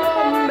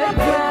 Oh, make Get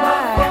my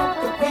I funk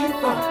to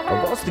P-Funk.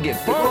 wants to get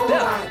funked Before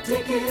up. I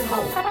take it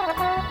home.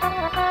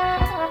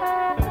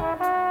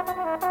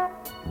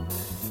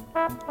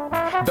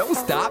 Don't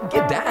stop,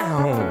 get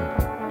down.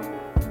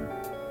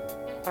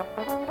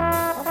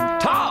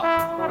 Talk.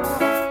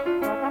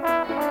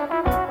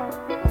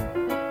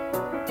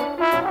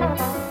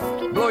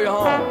 Blow your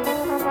horn.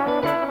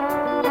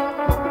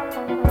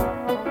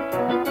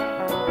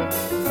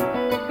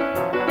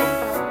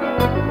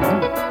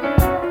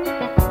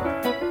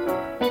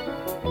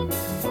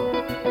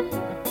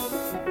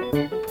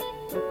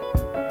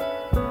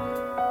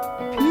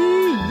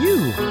 P.U.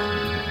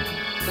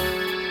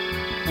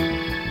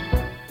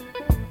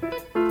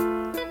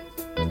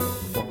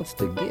 Wants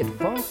to get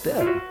funked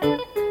up.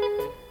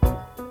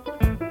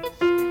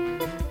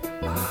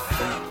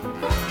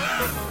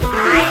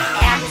 I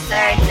am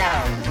Sir No,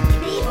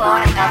 the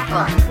boy of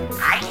fun.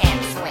 I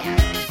can't swim.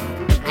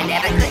 I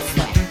never could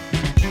swim.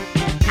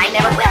 I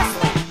never will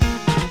swim.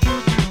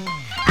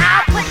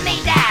 I'll put me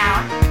down.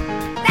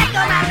 Let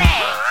go my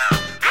leg.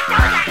 I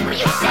told you, will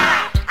you shut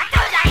up? I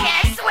told you I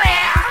can't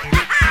swim.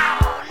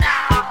 Oh no.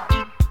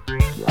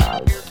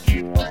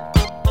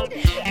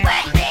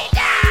 Put me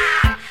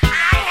down.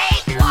 I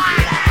hate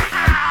water.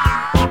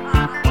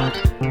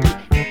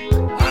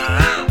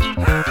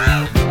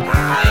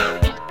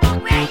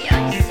 Will you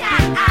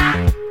shut up?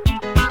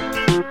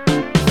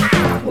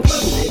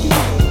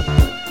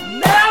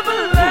 Never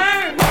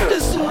learned to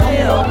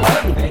swim.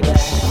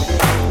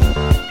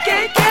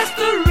 Can't catch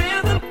the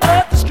rhythm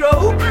of the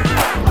stroke.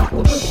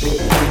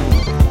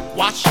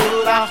 Why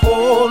should I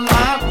hold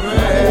my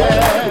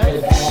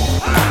breath?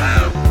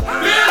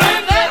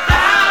 Feeling that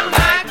I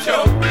might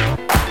choke.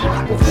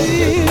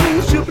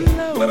 Things you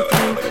blow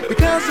through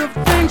because of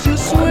things you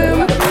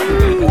swim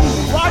through.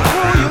 Why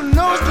pull your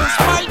nose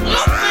despite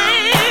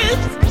nothing?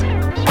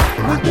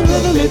 With the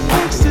rhythm it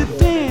takes to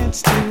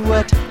dance to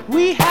what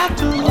we have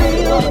to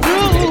live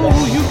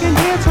through. You can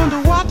dance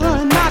underwater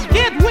and not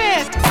get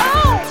wet.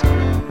 Oh!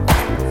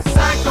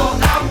 Psycho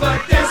alpha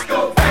disco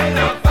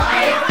beta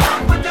fire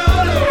alpha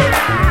doodle.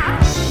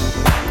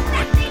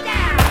 Let me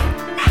down.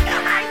 Let go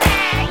my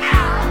leg.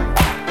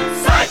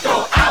 Psycho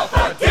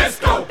alpha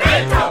disco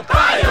beta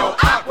bio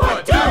aqua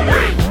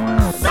doodle.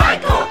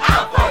 Psycho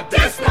alpha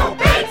disco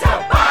beta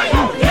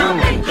bio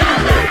human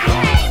doodle. I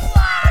hate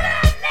water.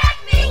 Let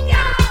me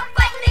go.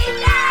 Put me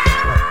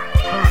down.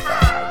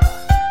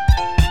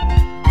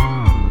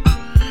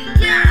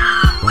 You're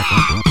all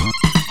wet.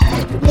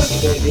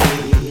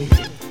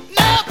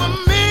 Never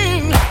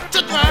mean to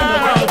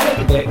drown.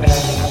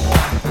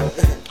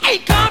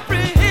 Ain't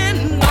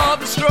comprehending all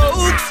the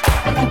strokes.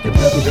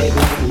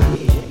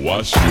 Why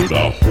should I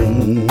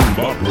hold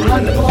my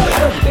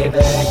breath?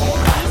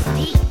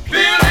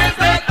 Feeling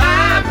that I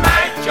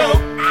might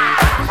choke.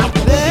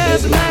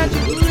 There's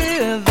magic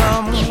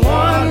rhythm,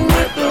 one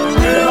with the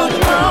real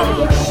drum.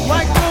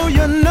 Right through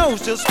your nose,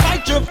 just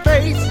fight your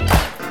face.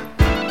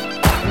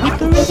 With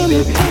the rhythm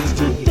it takes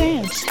to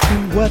dance to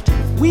what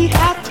we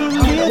have to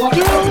live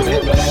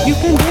through. You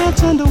can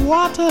dance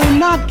underwater and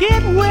not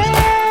get wet.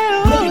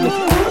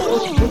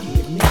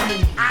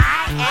 I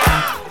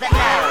am the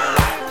nose.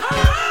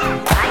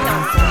 I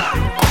don't swim.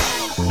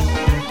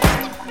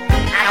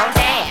 I don't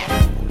dance.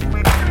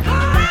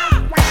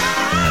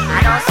 I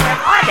don't swim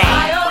or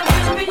dance.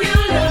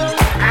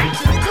 I'm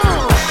too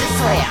cool to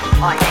swim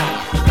or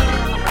dance.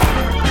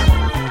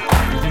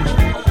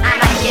 I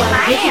might get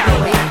my hair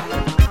wet.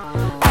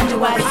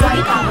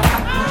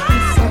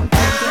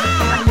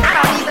 I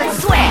don't even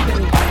sweat.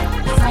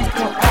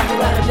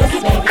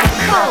 I'm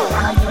cold.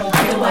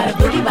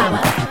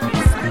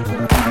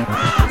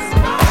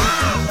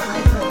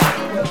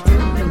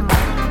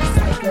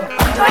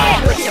 Go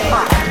ahead with your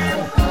fun.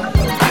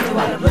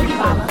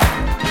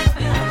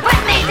 Put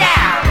me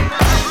down.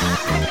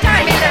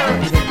 Turn me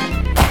loose.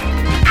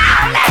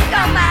 I'll let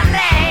go my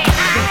leg. I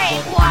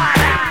hate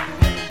water.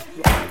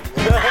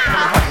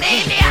 Oh,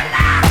 leave me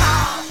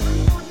alone.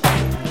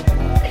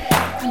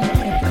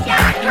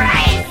 You're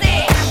crazy.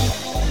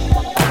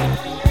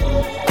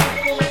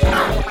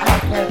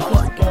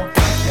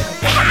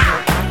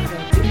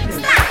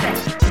 Stop it.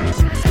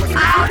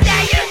 Oh,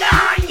 there you go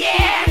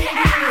again.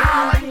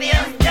 Oh, it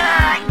feels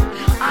good.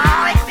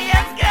 Oh, it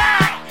feels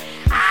good.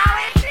 Oh,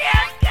 it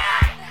feels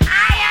good.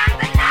 I am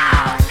the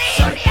nose.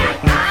 Leave me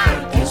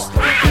alone.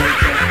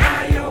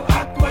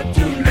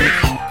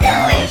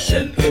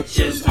 Motion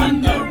pictures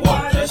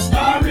underwater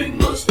starring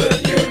Monster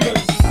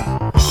Humans.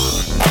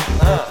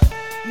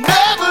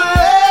 Never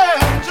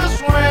learned to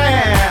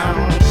swim.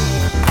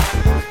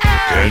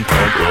 Can't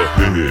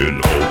comprehend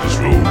all this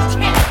roads.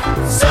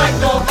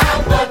 Psycho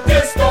alpha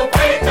disco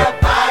beta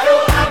bio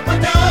alpha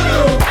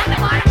doodle. I'm the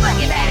one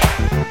boogie, baby.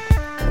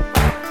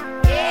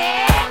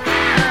 Yeah.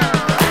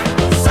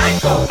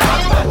 Psycho